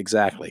said,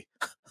 "Exactly.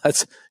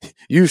 That's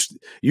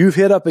you've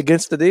hit up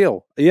against the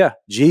deal. Yeah,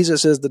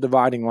 Jesus is the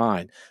dividing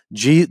line,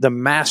 the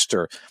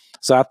master."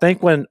 So I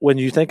think when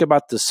you think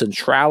about the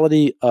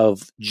centrality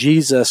of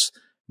Jesus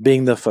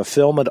being the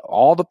fulfillment of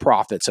all the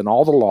prophets and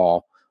all the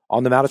law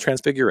on the Mount of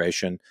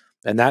Transfiguration,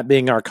 and that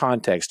being our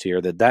context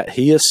here, that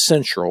He is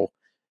central,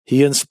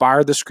 He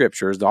inspired the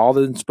Scriptures, all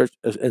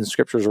the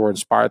Scriptures were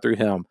inspired through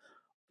Him.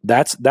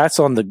 That's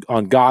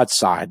on God's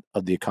side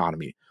of the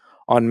economy.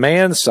 On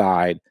man's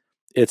side,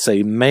 it's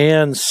a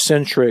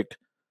man-centric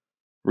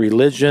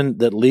religion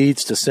that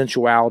leads to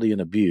sensuality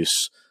and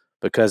abuse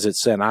because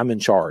it's saying, I'm in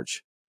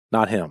charge,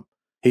 not Him.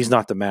 He's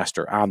not the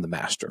master. I'm the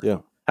master. Yeah.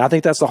 And I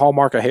think that's the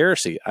hallmark of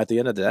heresy. At the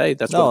end of the day,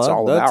 that's what it's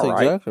all about, right?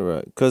 That's exactly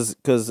right.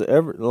 Because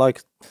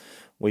like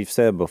we've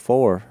said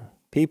before,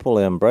 people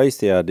embrace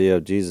the idea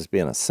of Jesus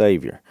being a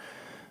savior.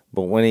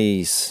 But when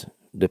He's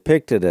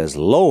depicted as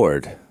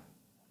Lord,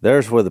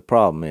 there's where the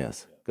problem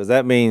is. Because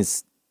that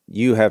means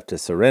you have to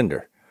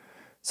surrender.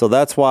 So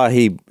that's why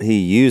he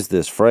used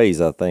this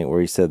phrase, I think,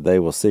 where He said they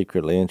will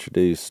secretly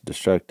introduce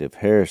destructive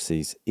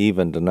heresies,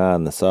 even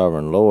denying the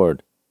sovereign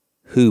Lord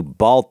who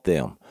bought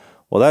them.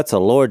 Well, that's a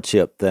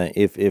lordship thing.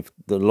 If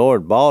the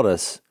Lord bought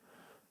us,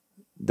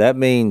 that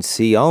means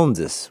He owns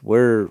us.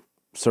 We're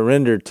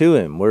surrendered to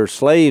Him. We're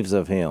slaves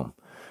of Him.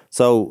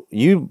 So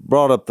you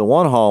brought up the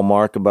one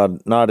hallmark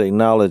about not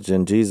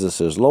acknowledging Jesus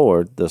as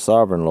Lord, the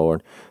sovereign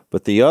Lord,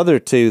 but the other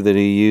two that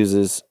He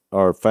uses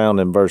are found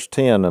in verse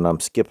 10, and I'm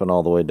skipping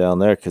all the way down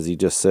there because He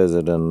just says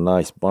it in a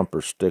nice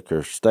bumper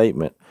sticker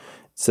statement.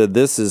 It said,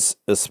 "This is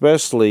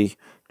especially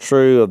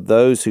true of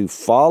those who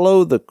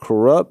follow the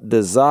corrupt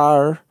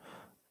desire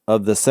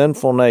of the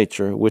sinful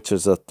nature," which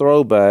is a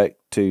throwback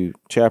to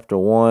chapter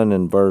 1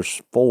 and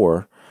verse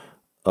 4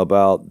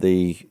 about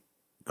the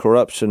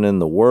corruption in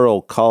the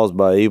world caused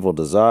by evil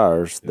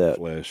desires. The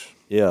flesh.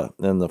 Yeah,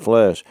 in the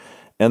flesh.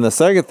 And the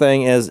second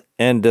thing is,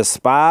 and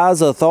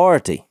despise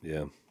authority.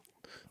 Yeah.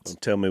 Don't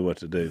tell me what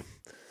to do.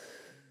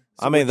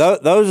 So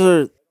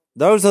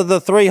those are the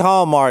three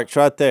hallmarks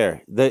right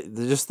there.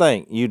 Just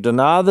think, you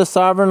deny the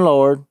sovereign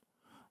Lord,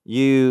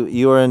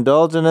 you are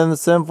indulging in the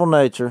sinful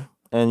nature,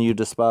 and you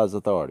despise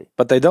authority.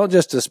 But they don't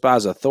just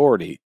despise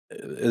authority.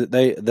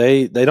 They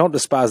don't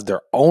despise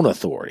their own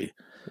authority.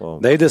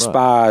 Well, they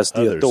despise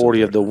the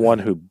authority of the one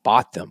who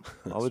bought them.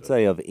 I would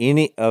say of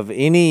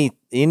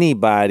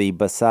anybody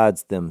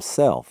besides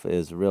themselves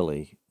is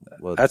really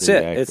what that's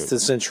it. It's the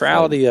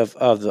centrality of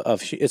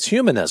it's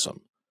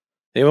humanism.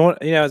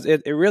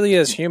 It really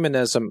is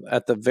humanism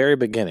at the very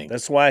beginning.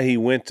 That's why He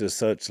went to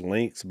such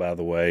lengths, by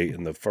the way,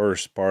 in the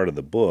first part of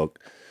the book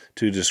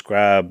to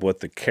describe what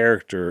the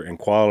character and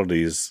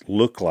qualities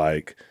look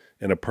like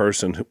in a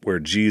person where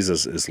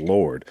Jesus is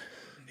Lord.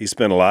 He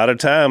spent a lot of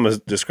time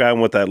describing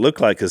what that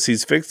looked like because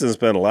He's fixing to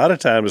spend a lot of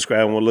time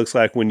describing what it looks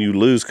like when you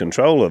lose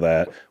control of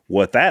that,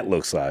 what that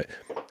looks like.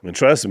 And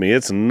trust me,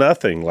 it's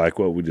nothing like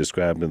what we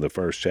described in the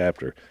first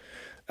chapter.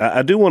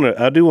 I do want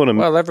to.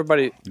 Well,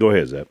 everybody. Go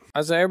ahead, Zach.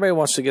 I say everybody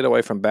wants to get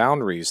away from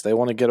boundaries. They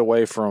want to get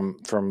away from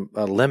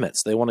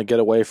limits. They want to get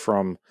away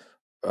from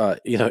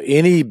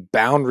any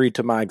boundary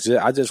to my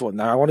existence.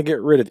 I want to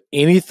get rid of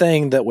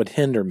anything that would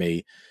hinder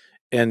me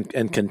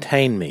and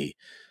contain me.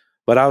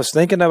 But I was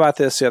thinking about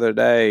this the other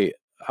day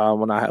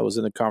when I was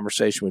in a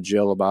conversation with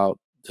Jill about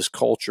this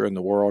culture in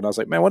the world. I was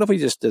like, man, what if we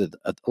just did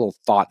a little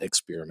thought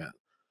experiment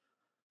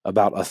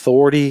about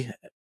authority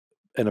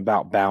and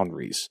about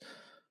boundaries?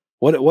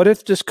 What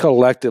if just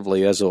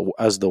collectively, as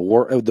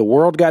the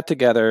world got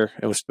together,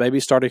 it was maybe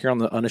started here on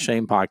the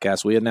Unashamed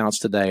podcast, we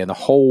announced today, and the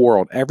whole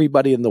world,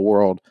 everybody in the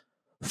world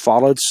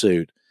followed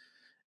suit,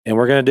 and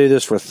we're going to do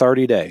this for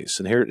 30 days.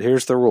 And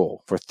here's the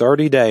rule: for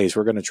 30 days,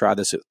 we're going to try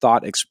this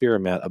thought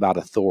experiment about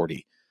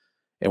authority,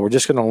 and we're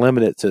just going to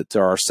limit it to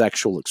our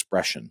sexual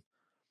expression.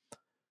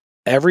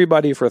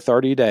 Everybody for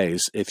 30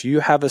 days, if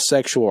you have a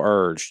sexual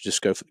urge,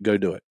 just go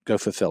do it, go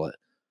fulfill it.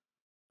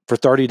 For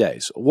 30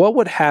 days. What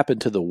would happen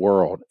to the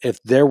world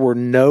if there were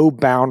no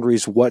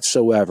boundaries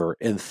whatsoever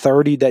in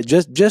 30 days,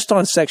 just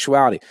on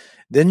sexuality?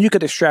 Then you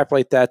could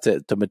extrapolate that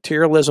to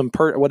materialism,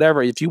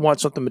 whatever. If you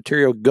want something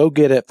material, go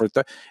get it.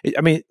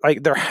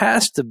 There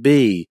has to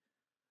be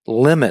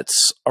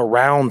limits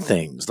around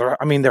things.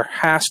 There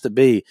has to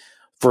be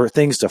for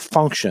things to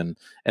function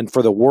and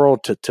for the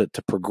world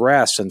to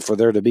progress and for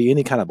there to be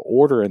any kind of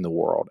order in the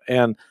world.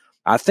 And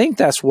I think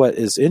that's what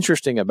is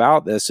interesting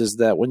about this is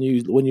that when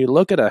you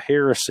look at a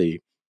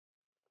heresy,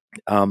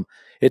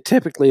 it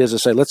typically is to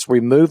say, let's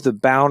remove the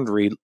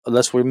boundary,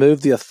 let's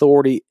remove the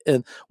authority,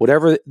 and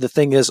whatever the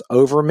thing is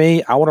over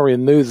me, I want to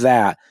remove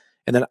that,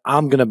 and then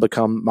I'm going to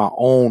become my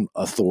own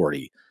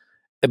authority.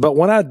 But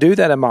when I do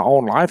that in my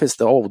own life, it's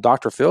the old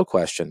Dr. Phil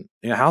question.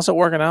 How's it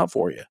working out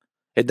for you?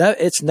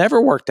 It's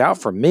never worked out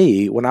for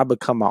me when I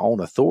become my own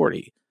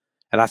authority.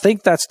 And I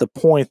think that's the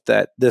point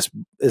that this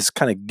is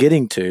kind of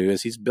getting to,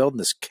 as he's building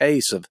this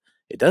case of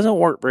it doesn't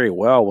work very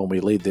well when we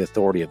leave the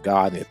authority of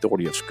God and the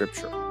authority of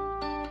Scripture.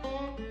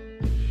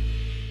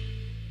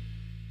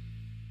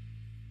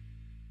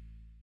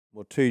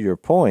 Well, to your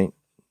point,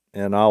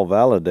 and I'll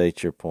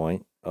validate your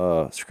point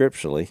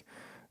scripturally.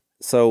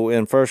 So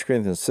in 1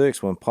 Corinthians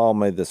 6, when Paul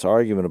made this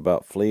argument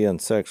about fleeing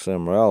sexual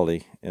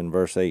immorality in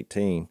verse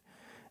 18,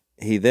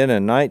 he then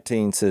in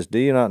 19 says, do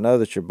you not know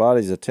that your body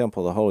is a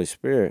temple of the Holy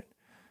Spirit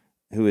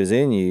who is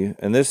in you?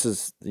 And this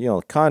is,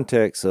 the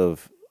context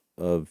of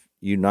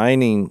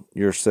uniting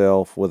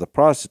yourself with a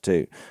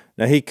prostitute.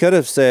 Now, he could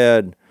have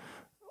said,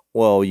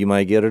 well, you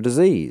may get a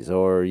disease,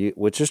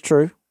 which is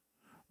true,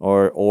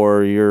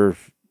 or you're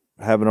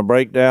having a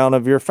breakdown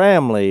of your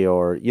family,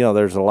 or,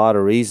 there's a lot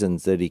of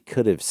reasons that he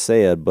could have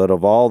said, but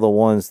of all the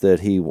ones that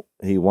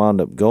he wound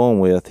up going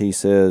with, he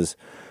says,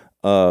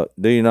 do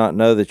you not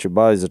know that your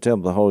body is a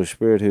temple of the Holy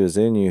Spirit who is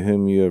in you,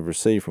 whom you have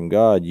received from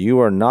God? You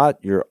are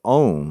not your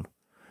own.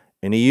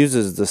 And he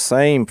uses the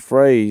same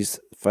phrase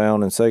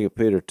found in 2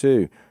 Peter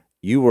 2.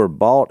 You were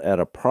bought at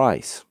a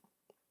price.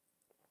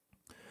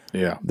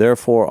 Yeah.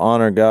 Therefore,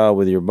 honor God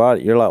with your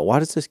body. You're like, why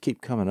does this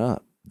keep coming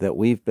up? That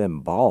we've been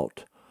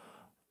bought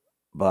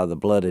by the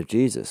blood of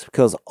Jesus.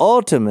 Because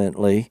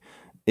ultimately,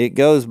 it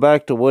goes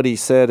back to what he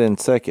said in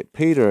 2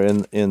 Peter.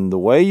 In the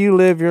way you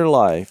live your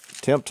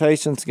life,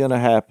 temptation's going to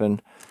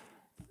happen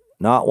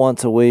not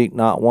once a week,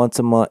 not once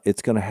a month.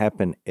 It's going to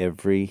happen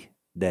every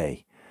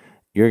day.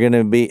 You're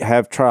going to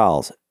have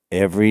trials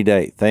every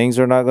day. Things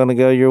are not going to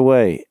go your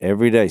way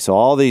every day. So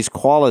all these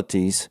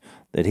qualities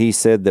that he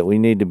said that we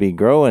need to be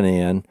growing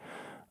in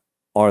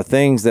are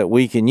things that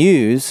we can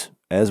use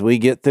as we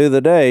get through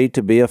the day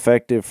to be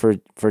effective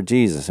for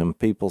Jesus. And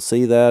people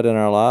see that in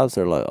our lives,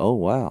 they're like, oh,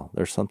 wow,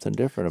 there's something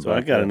different about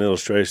that. So I got an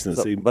illustration.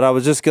 But I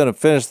was just going to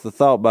finish the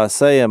thought by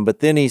saying,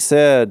 but then he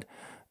said,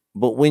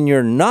 but when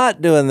you're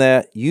not doing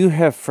that, you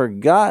have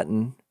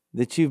forgotten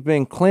that you've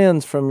been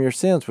cleansed from your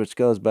sins, which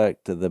goes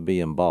back to the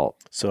being bought.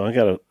 So I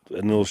got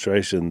an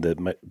illustration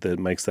that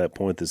makes that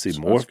point that's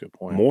even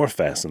more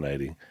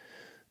fascinating,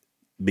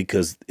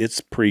 because it's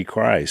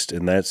pre-Christ,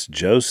 and that's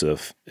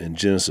Joseph in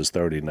Genesis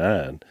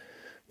 39.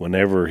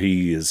 Whenever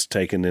he is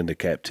taken into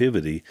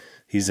captivity,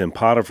 he's in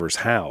Potiphar's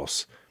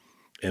house,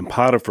 and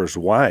Potiphar's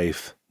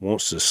wife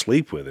wants to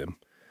sleep with him.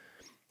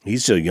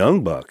 He's a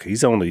young buck.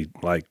 He's only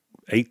like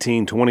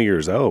 18, 20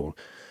 years old.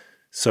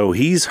 So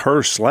he's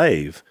her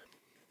slave.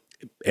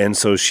 And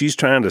so she's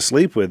trying to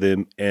sleep with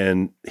him,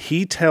 and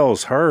he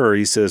tells her,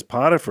 he says,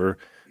 Potiphar,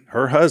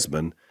 her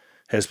husband,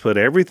 has put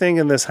everything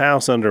in this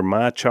house under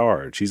my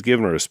charge. He's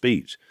giving her a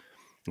speech.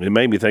 It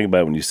made me think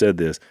about when you said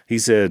this. He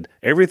said,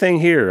 everything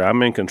here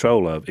I'm in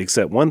control of,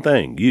 except one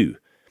thing, you,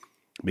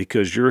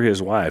 because you're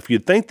his wife.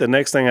 You'd think the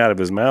next thing out of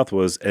his mouth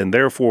was, and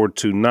therefore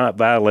to not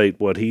violate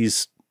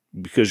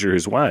because you're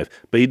his wife.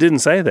 But he didn't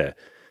say that.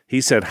 He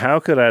said, how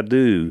could I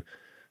do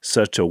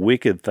such a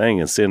wicked thing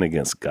and sin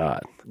against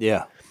God?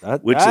 Yeah.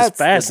 Which is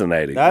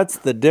fascinating. That's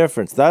the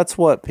difference. That's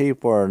what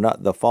people are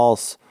not, the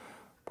false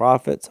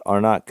prophets are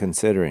not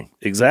considering.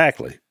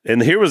 Exactly.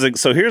 And here's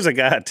a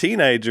guy, a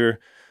teenager,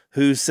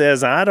 who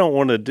says, I don't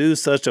want to do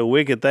such a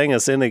wicked thing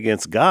and sin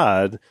against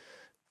God,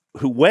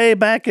 who way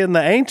back in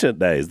the ancient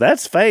days.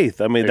 That's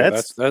faith. I mean,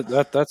 that's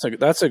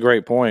a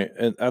great point.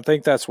 And I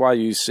think that's why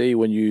you see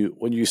when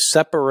you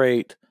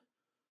separate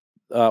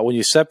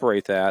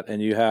that,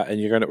 and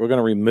we're going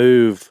to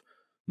remove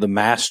the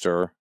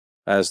master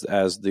as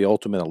the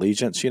ultimate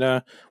allegiance,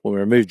 when we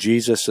remove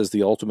Jesus as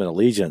the ultimate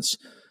allegiance,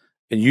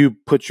 and you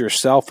put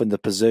yourself in the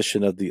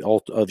position of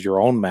your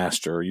own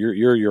master, you're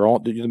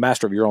the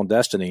master of your own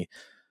destiny.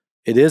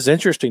 It is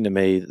interesting to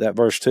me that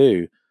verse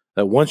 2,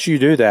 that once you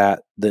do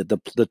that,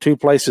 the two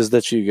places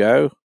that you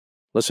go,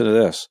 listen to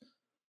this: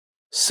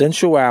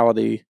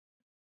 sensuality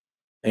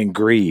and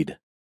greed.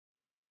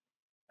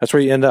 That's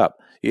where you end up.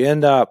 You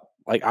end up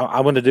like,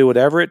 I'm going to do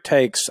whatever it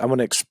takes. I'm going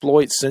to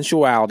exploit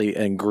sensuality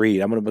and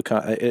greed. I'm going to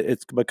become.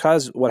 It's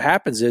because what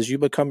happens is you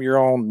become your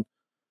own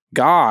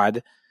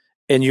God,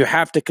 and you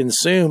have to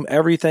consume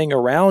everything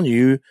around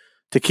you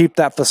to keep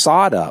that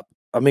facade up.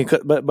 I mean,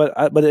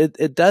 but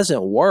it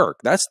doesn't work.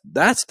 That's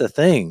the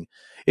thing.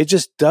 It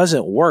just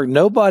doesn't work.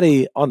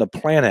 Nobody on the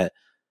planet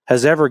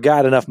has ever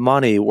got enough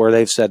money where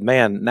they've said,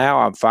 man,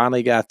 now I'm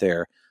finally got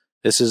there.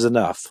 This is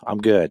enough. I'm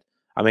good.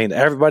 I mean,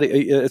 everybody,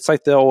 it's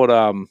like the old,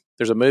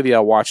 there's a movie I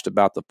watched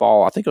about the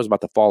fall. I think it was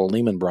about the fall of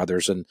Lehman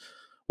Brothers. And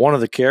one of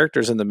the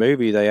characters in the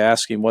movie, they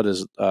asked him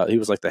he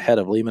was like the head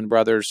of Lehman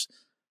Brothers,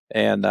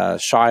 and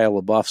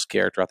Shia LaBeouf's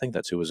character, I think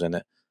that's who was in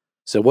it,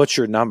 said, what's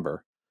your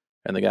number?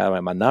 And the guy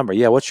went, my number?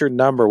 Yeah, what's your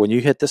number when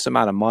you hit this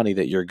amount of money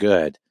that you're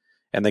good?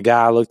 And the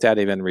guy looked at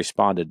him and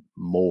responded,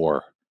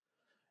 more.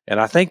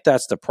 And I think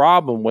that's the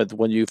problem with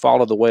when you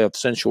follow the way of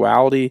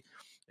sensuality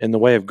and the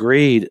way of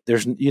greed.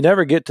 You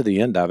never get to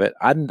the end of it.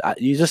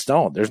 You just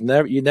don't.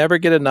 You never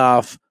get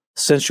enough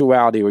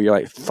sensuality where you're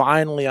like,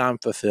 finally I'm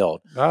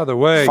fulfilled. By the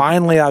way,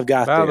 finally I've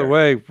got by there. the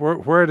way,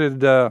 where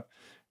did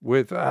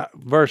with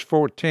verse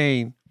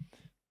 14,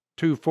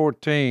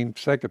 2:14,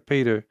 2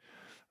 Peter,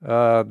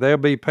 they'll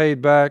be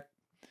paid back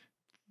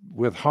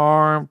with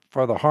harm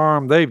for the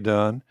harm they've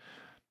done.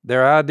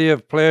 Their idea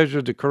of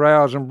pleasure to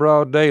carouse in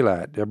broad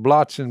daylight, their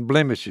blots and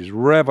blemishes,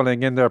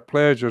 reveling in their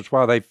pleasures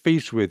while they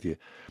feast with you,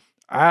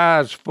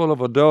 eyes full of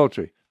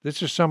adultery.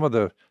 This is some of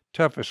the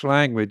toughest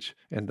language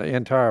in the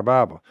entire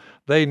Bible.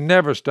 They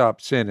never stop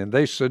sinning.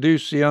 They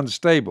seduce the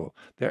unstable.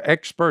 They're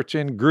experts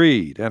in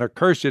greed and a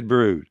cursed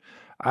brood.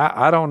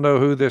 I don't know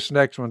who this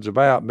next one's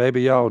about.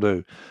 Maybe y'all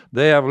do.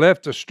 They have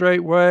left the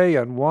straight way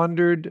and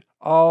wandered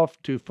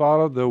off to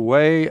follow the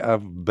way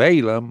of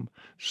Balaam,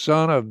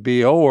 son of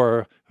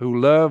Beor, who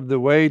loved the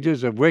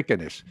wages of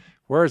wickedness.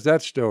 Where's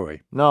that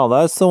story? No,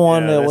 that's the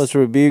one that was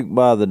rebuked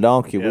by the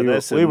donkey.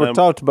 Yeah, we were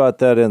talked about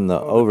that in the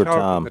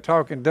overtime. The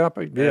talking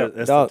dumpy? Yeah,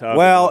 that's the talking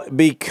well,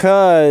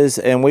 because,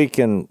 and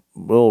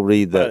we'll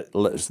read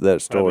that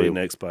story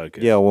next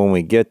podcast. Yeah, when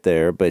we get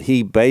there. But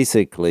he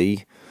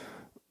basically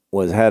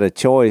had a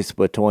choice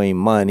between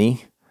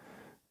money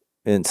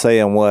and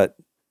saying what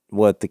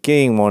the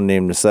king wanted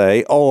him to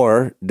say,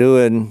 or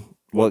doing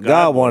what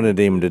God wanted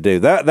him to do.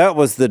 That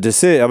was the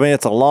decision. I mean,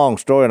 it's a long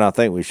story, and I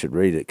think we should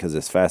read it because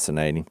it's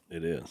fascinating.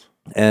 It is.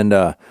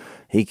 And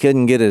he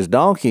couldn't get his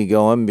donkey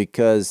going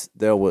because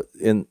there was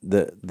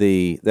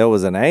there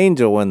was an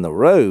angel in the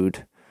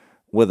road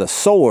with a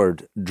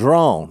sword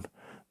drawn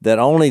that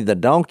only the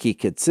donkey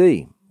could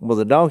see. Well,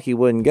 the donkey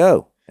wouldn't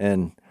go,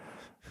 and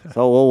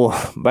so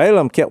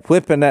Balaam kept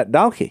whipping that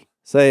donkey,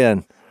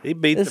 saying, he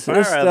beat the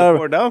fire out of the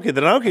poor donkey.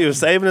 The donkey was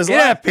saving his life.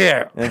 Get up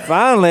here. And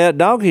finally, that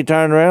donkey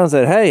turned around and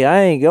said, "Hey,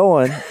 I ain't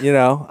going."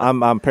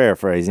 I'm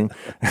paraphrasing.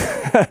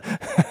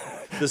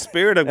 The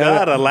Spirit of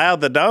God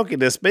allowed the donkey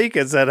to speak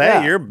and said,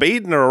 "Hey, you're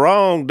beating the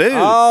wrong dude."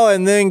 Oh,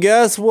 and then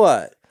guess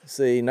what?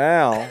 See,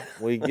 now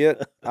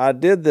I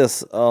did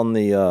this on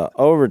the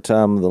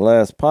overtime of the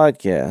last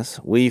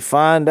podcast. We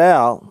find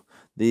out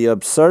the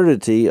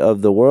absurdity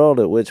of the world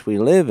at which we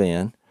live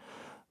in.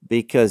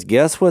 Because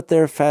guess what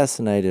they're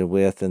fascinated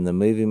with in the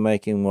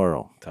movie-making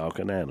world?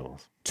 Talking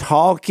animals.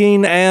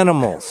 Talking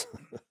animals.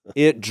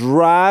 It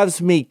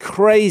drives me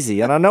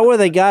crazy, and I know where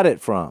they got it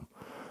from.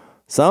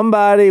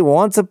 Somebody,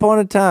 once upon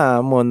a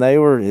time, when they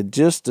had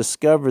just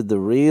discovered the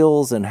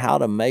reels and how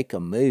to make a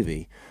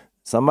movie,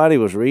 somebody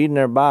was reading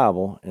their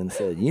Bible and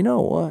said, you know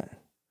what?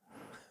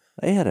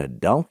 They had a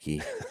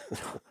donkey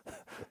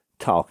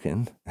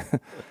talking.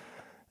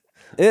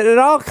 It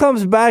all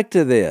comes back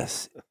to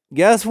this.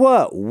 Guess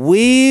what?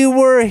 We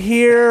were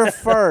here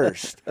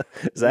first.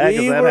 Zach,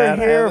 we were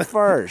here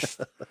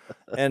first.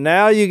 And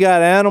now you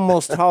got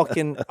animals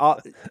talking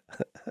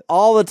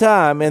all the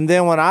time. And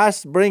then when I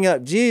bring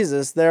up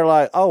Jesus, they're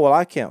like, oh, well,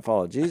 I can't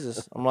follow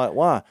Jesus. I'm like,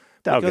 why?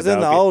 Because in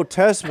the Old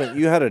Testament,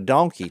 you had a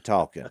donkey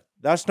talking.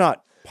 That's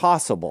not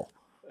possible.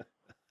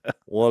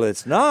 Well,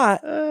 it's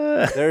not.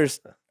 There's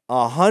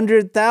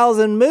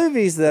 100,000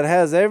 movies that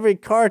has every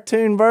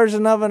cartoon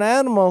version of an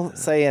animal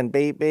saying,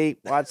 beep,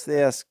 beep, watch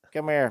this.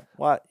 Come here.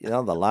 What?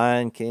 The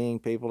Lion King,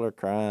 people are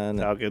crying.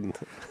 Talking.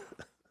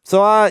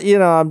 So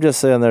I'm just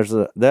saying there's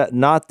that,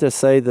 not to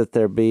say that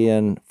they're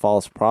being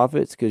false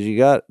prophets, because you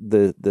got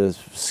the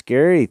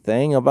scary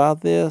thing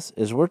about this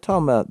is we're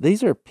talking about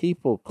these are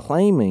people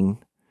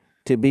claiming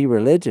to be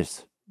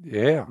religious.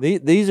 Yeah.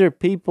 These are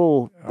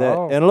people that,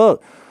 and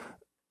look,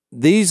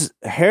 these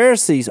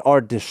heresies are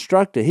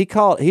destructive. He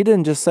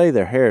didn't just say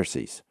they're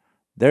heresies.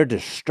 They're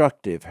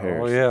destructive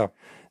heresies. Oh, yeah.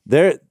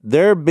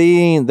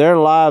 Their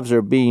lives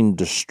are being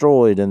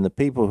destroyed, and the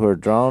people who are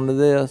drawn to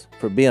this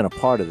for being a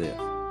part of this.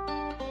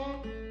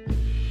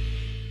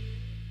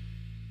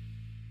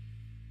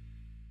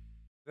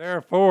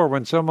 Therefore,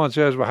 when someone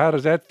says, well, how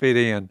does that fit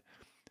in?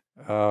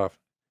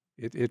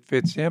 It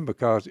fits in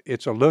because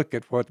it's a look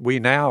at what we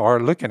now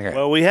are looking at.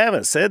 Well, we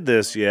haven't said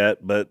this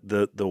yet, but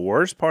the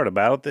worst part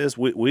about this,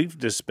 we've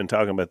just been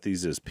talking about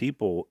these as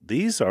people.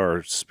 These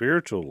are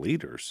spiritual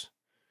leaders.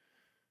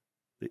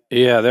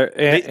 Yeah,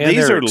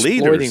 these they're are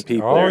leaders.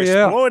 People. Oh,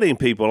 They're exploiting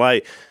people.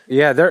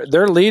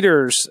 They're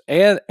leaders,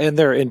 and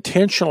they're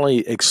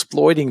intentionally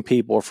exploiting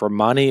people for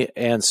money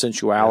and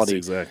sensuality.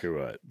 That's exactly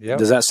right. Yep.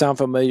 Does that sound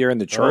familiar in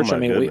the church? Oh,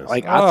 my goodness.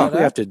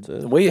 I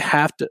think we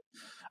have to.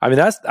 I mean,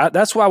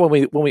 that's why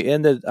when we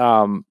ended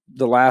the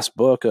last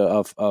book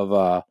of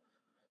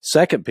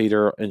 2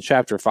 Peter in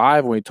chapter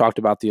 5, when we talked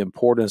about the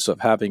importance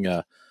of having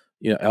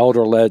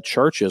elder-led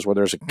churches where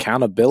there's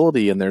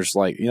accountability and there's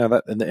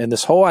and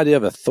this whole idea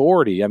of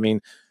authority. I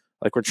mean,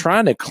 we're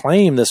trying to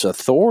claim this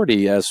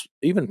authority, as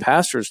even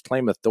pastors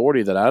claim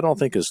authority that I don't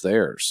think is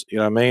theirs. You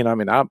know what I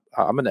mean?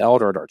 I'm an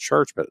elder at our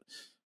church, but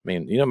I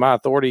mean, my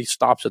authority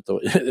stops at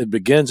it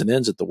begins and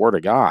ends at the Word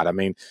of God. I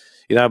mean,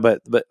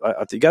 but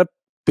you got to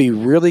be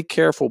really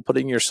careful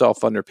putting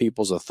yourself under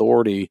people's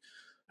authority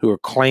who are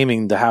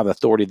claiming to have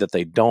authority that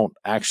they don't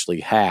actually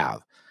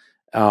have,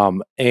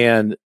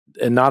 and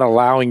not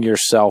allowing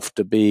yourself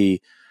to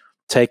be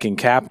taken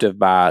captive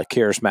by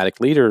charismatic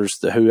leaders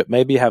who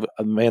maybe have,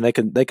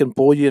 they can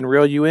pull you and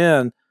reel you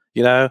in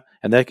and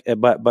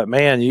but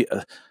man,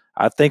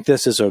 I think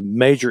this is a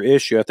major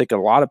issue. I think a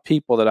lot of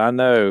people that I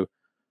know,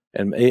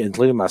 and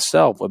including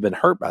myself, have been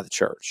hurt by the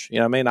church.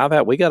 I mean,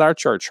 we got our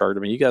church hurt. I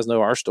mean, you guys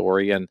know our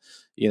story, and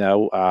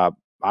I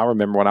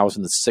remember when I was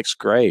in the 6th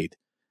grade,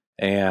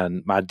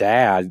 and my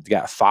dad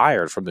got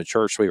fired from the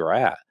church we were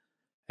at,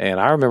 and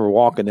I remember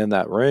walking in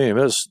that room.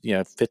 It was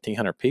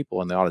 1,500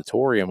 people in the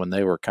auditorium when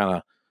they were kind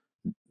of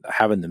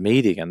having the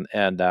meeting,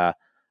 and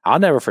I'll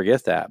never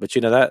forget that. But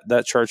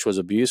that church was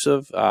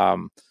abusive.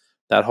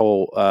 That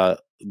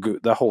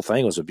whole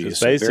thing was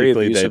abusive. Basically,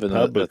 very abusive, they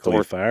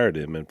publicly fired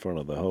him in front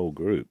of the whole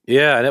group.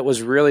 Yeah, and it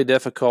was really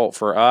difficult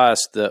for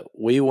us that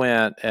we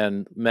went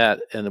and met,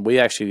 and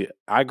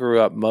I grew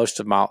up most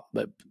of my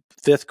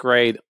 5th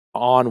grade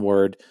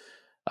onward.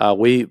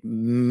 We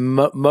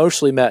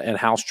mostly met in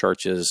house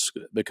churches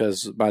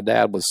because my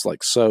dad was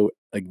like so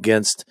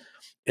against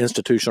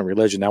institutional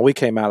religion. Now we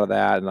came out of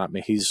that, and I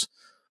mean he's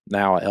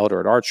now an elder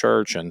at our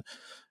church, and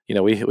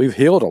we've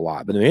healed a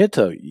lot, but it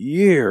took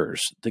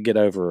years to get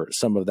over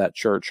some of that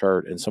church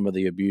hurt and some of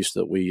the abuse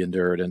that we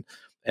endured,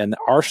 and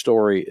our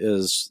story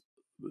is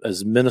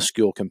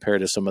minuscule compared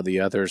to some of the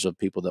others of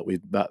people that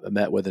we've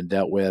met with and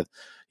dealt with.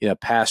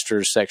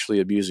 Pastors sexually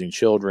abusing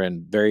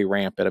children, very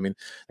rampant. I mean,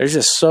 there's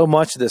just so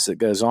much of this that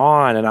goes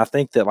on, and I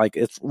think that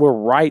we're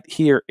right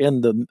here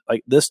in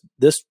this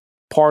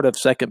part of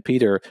 2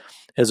 Peter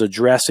is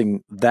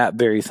addressing that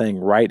very thing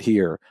right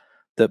here.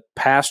 That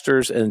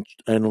pastors and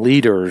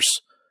leaders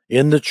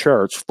in the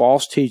church,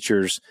 false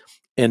teachers,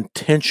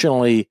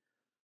 intentionally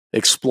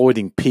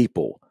exploiting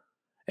people.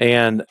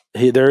 And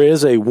there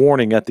is a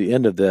warning at the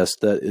end of this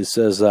that it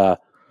says,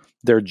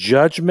 their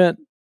judgment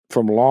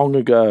from long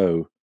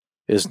ago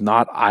is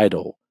not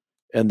idle,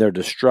 and their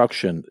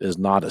destruction is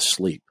not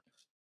asleep.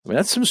 I mean,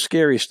 that's some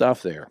scary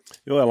stuff there.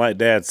 Well, like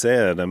Dad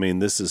said, I mean,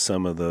 this is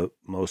some of the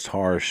most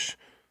harsh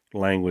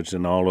language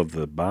in all of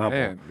the Bible.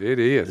 Man, it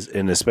is.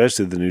 And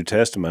especially the New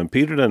Testament. And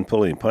Peter doesn't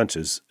pull any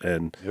punches.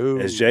 And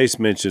as Jase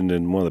mentioned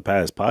in one of the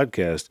past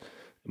podcasts,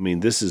 I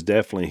mean, this is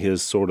definitely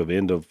his sort of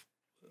end of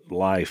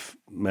life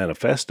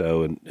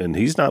manifesto, and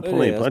he's not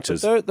pulling any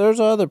punches. There's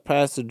other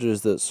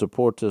passages that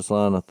support this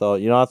line of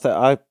thought.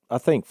 I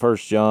think 1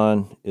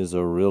 John is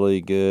a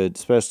really good,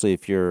 especially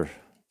if you're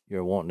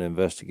wanting to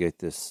investigate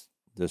this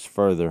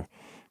further,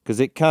 because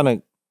it kind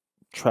of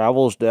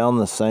travels down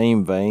the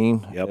same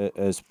vein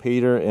as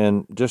Peter.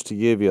 And just to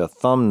give you a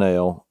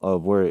thumbnail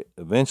of where it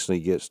eventually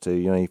gets to,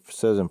 he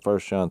says in 1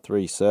 John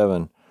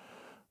 3:7,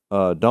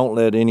 don't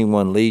let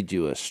anyone lead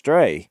you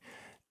astray.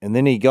 And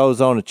then he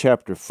goes on to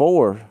chapter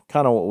 4,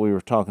 kind of what we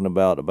were talking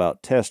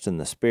about testing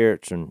the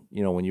spirits. And,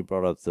 when you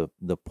brought up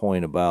the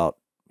point about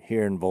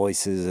hearing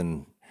voices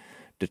and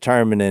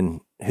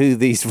determining who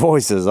these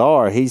voices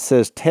are, he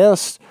says,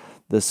 test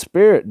the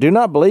spirit. Do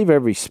not believe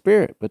every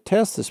spirit, but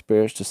test the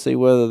spirits to see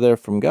whether they're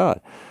from God.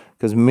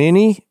 Because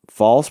many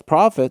false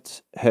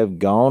prophets have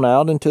gone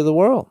out into the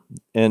world.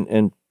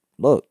 And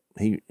look,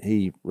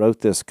 he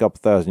wrote this a couple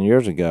thousand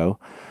years ago,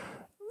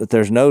 but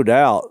there's no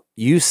doubt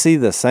you see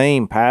the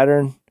same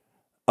pattern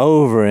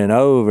over and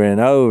over and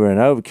over and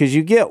over, because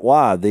you get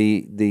why.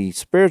 The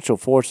spiritual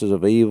forces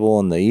of evil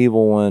and the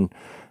evil one,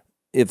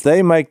 if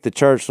they make the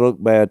church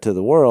look bad to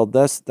the world,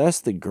 that's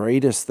the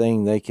greatest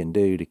thing they can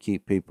do to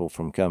keep people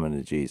from coming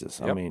to Jesus.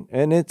 Yep. I mean,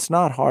 and it's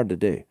not hard to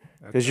do,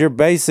 because you're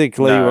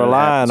basically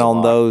relying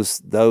on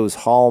those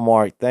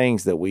hallmark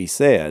things that we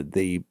said,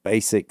 the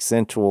basic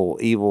central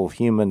evil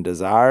human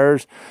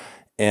desires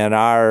and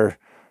our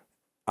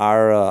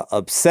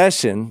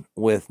obsession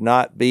with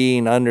not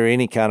being under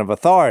any kind of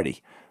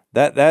authority.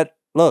 That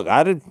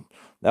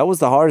was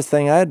the hardest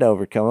thing I had to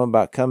overcome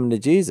about coming to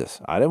Jesus.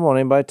 I didn't want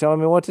anybody telling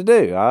me what to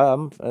do.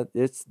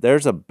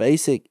 There's a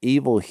basic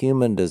evil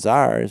human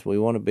desire. We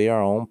want to be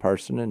our own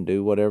person and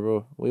do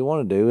whatever we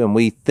want to do, and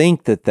we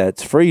think that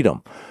that's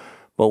freedom.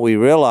 But we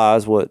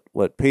realize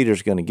what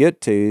Peter's going to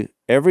get to.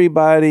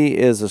 Everybody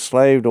is a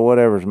slave to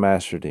whatever's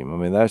mastered him. I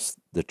mean, that's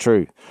the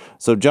truth.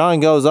 So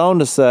John goes on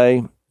to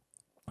say,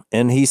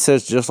 and he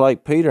says, just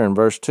like Peter in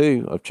verse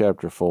 2 of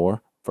chapter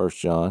 4, 1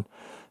 John,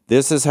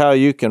 this is how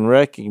you can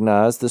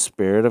recognize the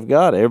Spirit of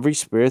God. Every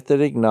spirit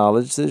that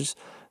acknowledges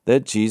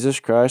that Jesus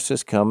Christ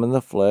has come in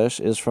the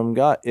flesh is from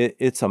God.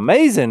 It's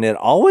amazing. It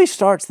always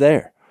starts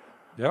there.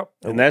 Yep.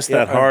 And that's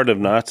that heart of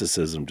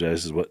Gnosticism,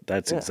 Jase.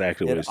 That's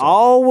exactly what he's talking about. It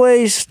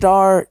always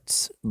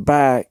starts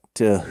back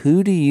to,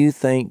 who do you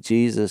think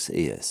Jesus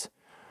is?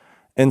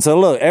 And so,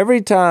 look,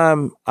 every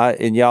time,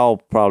 and y'all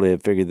probably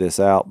have figured this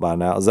out by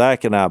now,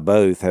 Zach and I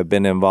both have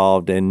been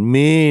involved in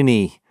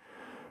many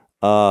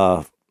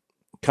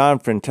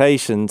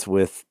confrontations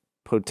with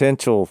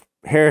potential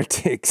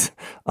heretics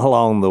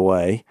along the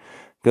way,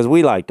 because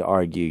we like to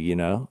argue,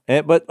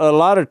 but a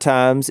lot of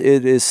times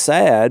it is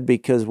sad,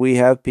 because we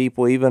have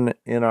people even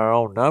in our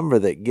own number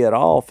that get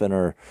off and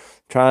are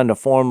trying to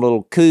form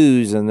little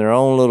coups in their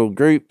own little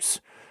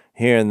groups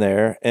here and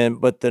there.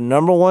 But the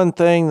number one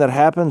thing that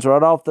happens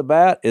right off the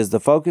bat is the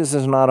focus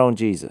is not on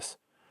Jesus.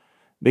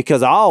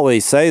 Because I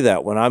always say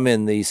that when I'm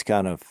in these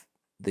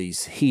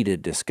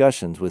heated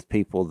discussions with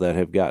people that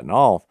have gotten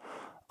off,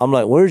 I'm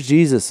like, where's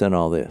Jesus in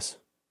all this?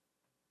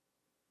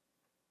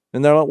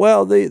 And they're like,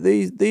 well,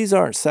 these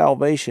aren't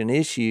salvation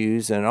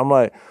issues. And I'm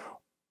like,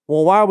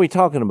 well, why are we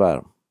talking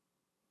about them?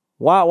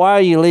 Why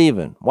are you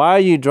leaving? Why are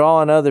you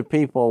drawing other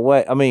people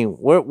away? I mean,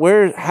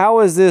 how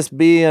is this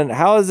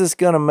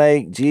going to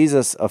make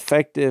Jesus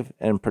effective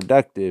and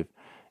productive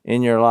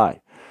in your life?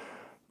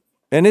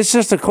 And it's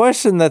just a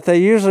question that they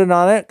usually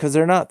not at, because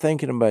they're not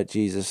thinking about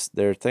Jesus.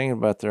 They're thinking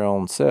about their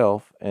own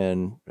self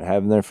and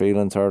having their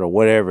feelings hurt or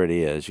whatever it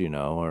is,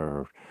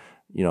 or,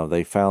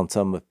 they found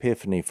some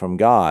epiphany from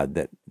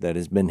God that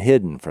has been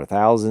hidden for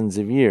thousands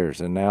of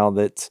years, and now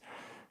that's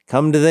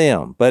come to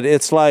them. But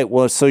it's like,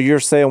 well, so you're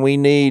saying we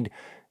need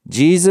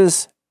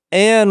Jesus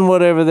and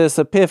whatever this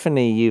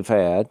epiphany you've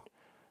had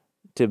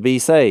to be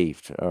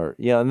saved, or,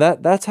 and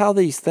that's how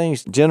these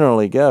things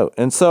generally go.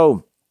 And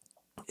so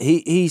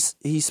he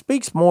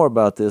speaks more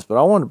about this, but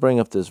I want to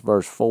bring up this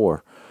verse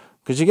 4,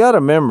 because you got to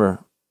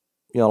remember,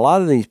 a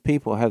lot of these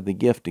people have the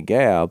gift of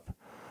gab,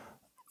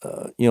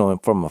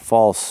 from a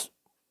false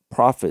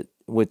prophet,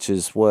 which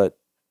is what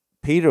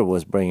Peter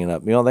was bringing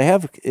up.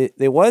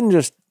 They wasn't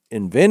just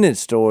invented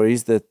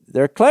stories, that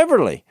they're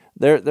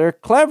they're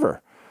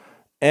clever,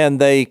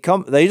 and they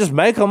just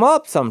make them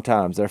up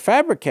sometimes. They're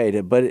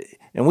fabricated,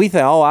 and we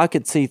think, I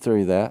could see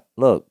through that.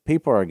 Look,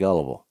 people are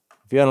gullible.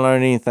 If you haven't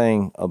learned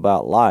anything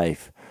about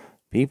life,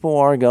 people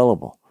are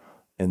gullible.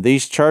 And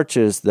these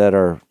churches that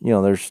are,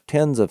 there's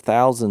tens of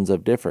thousands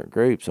of different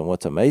groups, and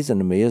what's amazing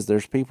to me is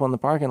there's people in the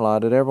parking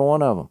lot at every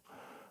one of them.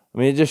 I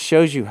mean, it just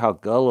shows you how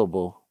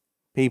gullible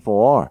people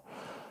are.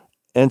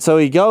 And so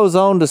he goes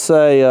on to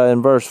say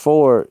in verse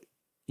 4,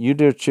 you,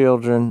 dear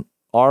children,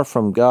 are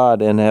from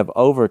God and have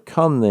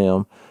overcome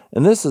them.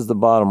 And this is the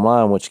bottom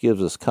line, which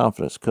gives us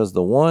confidence, because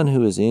the one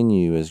who is in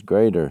you is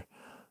greater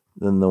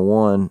than the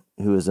one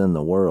who is in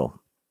the world.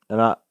 And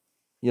I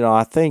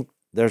think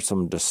there's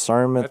some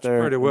discernment there.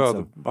 That's pretty well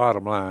the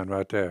bottom line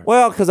right there.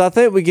 Well, because I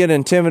think we get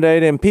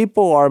intimidated, and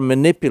people are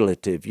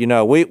manipulative.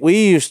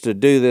 We used to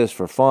do this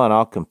for fun.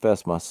 I'll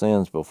confess my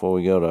sins before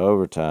we go to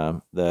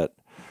overtime, that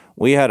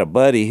we had a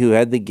buddy who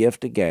had the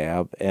gift of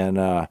gab,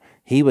 and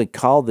he would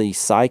call these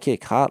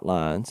psychic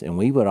hotlines, and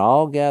we would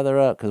all gather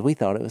up because we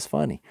thought it was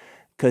funny.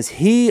 Because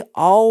he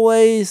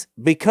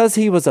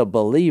was a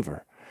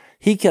believer,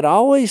 he could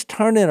always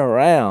turn it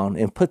around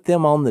and put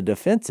them on the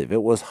defensive.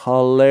 It was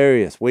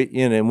hilarious.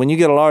 And when you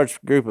get a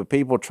large group of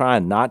people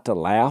trying not to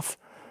laugh,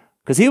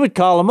 because he would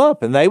call them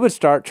up and they would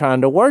start trying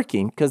to work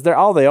him, because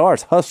all they are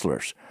is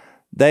hustlers.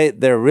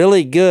 They're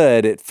really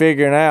good at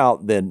figuring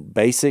out the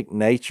basic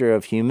nature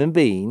of human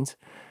beings,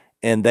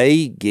 and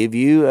they give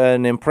you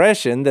an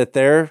impression that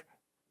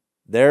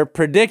they're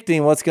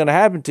predicting what's going to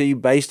happen to you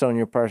based on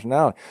your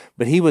personality.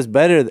 But he was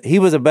better. He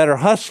was a better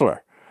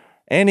hustler.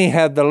 And he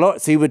had the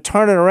Lord, so he would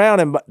turn it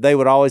around, and they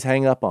would always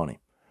hang up on him,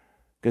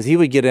 because he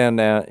would get down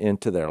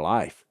into their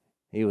life.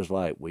 He was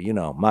like,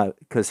 well,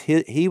 because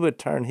he would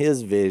turn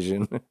his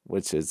vision,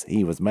 which is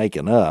he was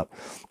making up,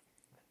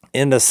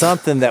 into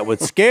something that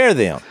would scare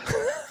them,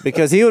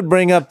 because he would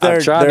bring up their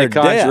I'm trying to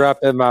conjure death. Up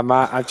in my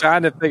mind. I'm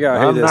trying to figure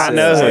out who this is.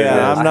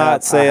 I'm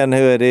not saying who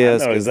it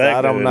is, because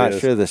exactly I'm not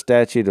sure the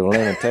statute of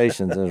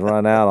limitations has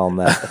run out on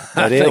that.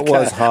 But it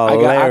was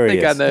hilarious. I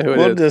think I know who it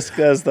is. We'll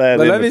discuss that.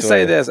 But let me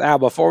say this, Al.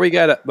 Before we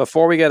get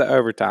to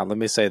overtime, let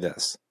me say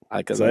this,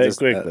 because I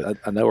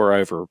know we're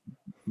over.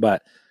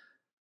 But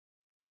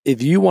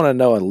if you want to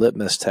know a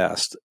litmus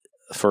test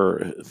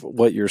for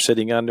what you're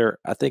sitting under,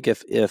 I think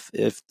if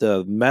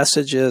the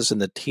messages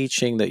and the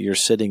teaching that you're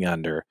sitting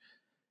under,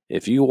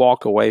 if you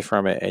walk away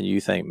from it and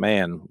you think,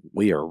 man,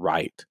 we are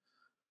right,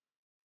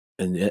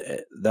 and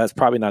that's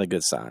probably not a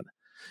good sign.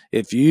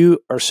 If you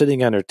are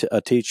sitting under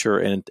a teacher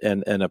and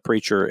a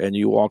preacher, and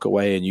you walk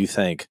away and you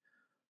think,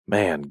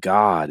 man,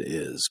 God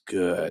is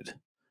good,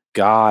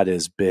 God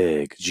is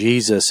big,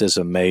 Jesus is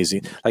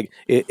amazing. Like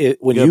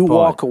when you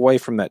walk away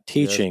from that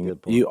teaching,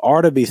 you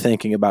ought to be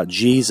thinking about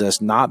Jesus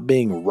not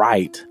being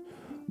right.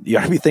 You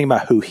ought to be thinking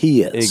about who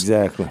he is.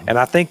 Exactly. And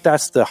I think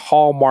that's the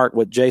hallmark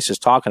what Jase is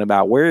talking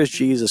about. Where is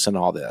Jesus in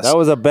all this? That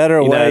was a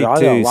better way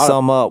to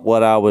sum up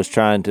what I was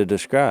trying to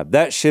describe.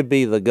 That should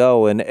be the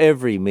goal in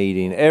every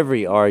meeting,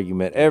 every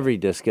argument, every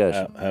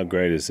discussion. How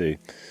great is he?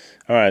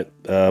 All right.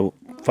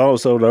 Follow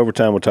us over to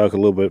overtime. We'll talk a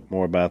little bit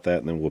more about that,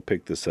 and then we'll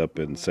pick this up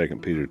in 2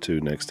 Peter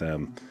 2 next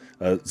time.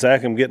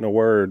 Zach, I'm getting a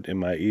word in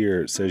my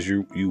ear. It says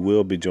you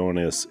will be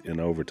joining us in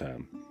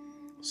overtime.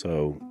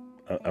 So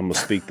I'm going to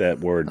speak that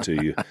word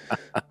to you.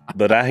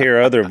 But I hear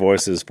other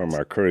voices from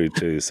our crew,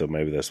 too, so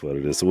maybe that's what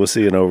it is. So we'll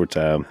see you in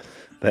overtime.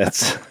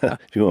 That's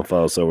if you want to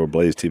follow us over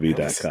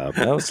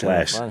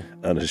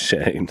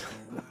blazetv.com/unashamed.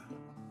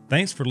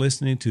 Thanks for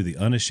listening to the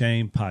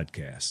Unashamed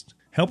podcast.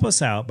 Help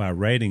us out by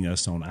rating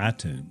us on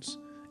iTunes.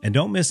 And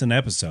don't miss an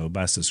episode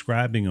by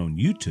subscribing on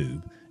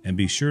YouTube, and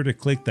be sure to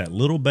click that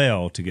little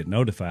bell to get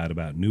notified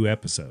about new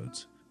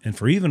episodes. And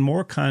for even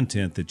more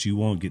content that you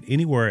won't get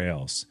anywhere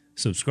else,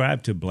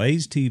 subscribe to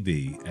Blaze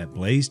TV at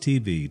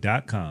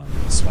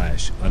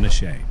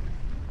blazetv.com/unashamed.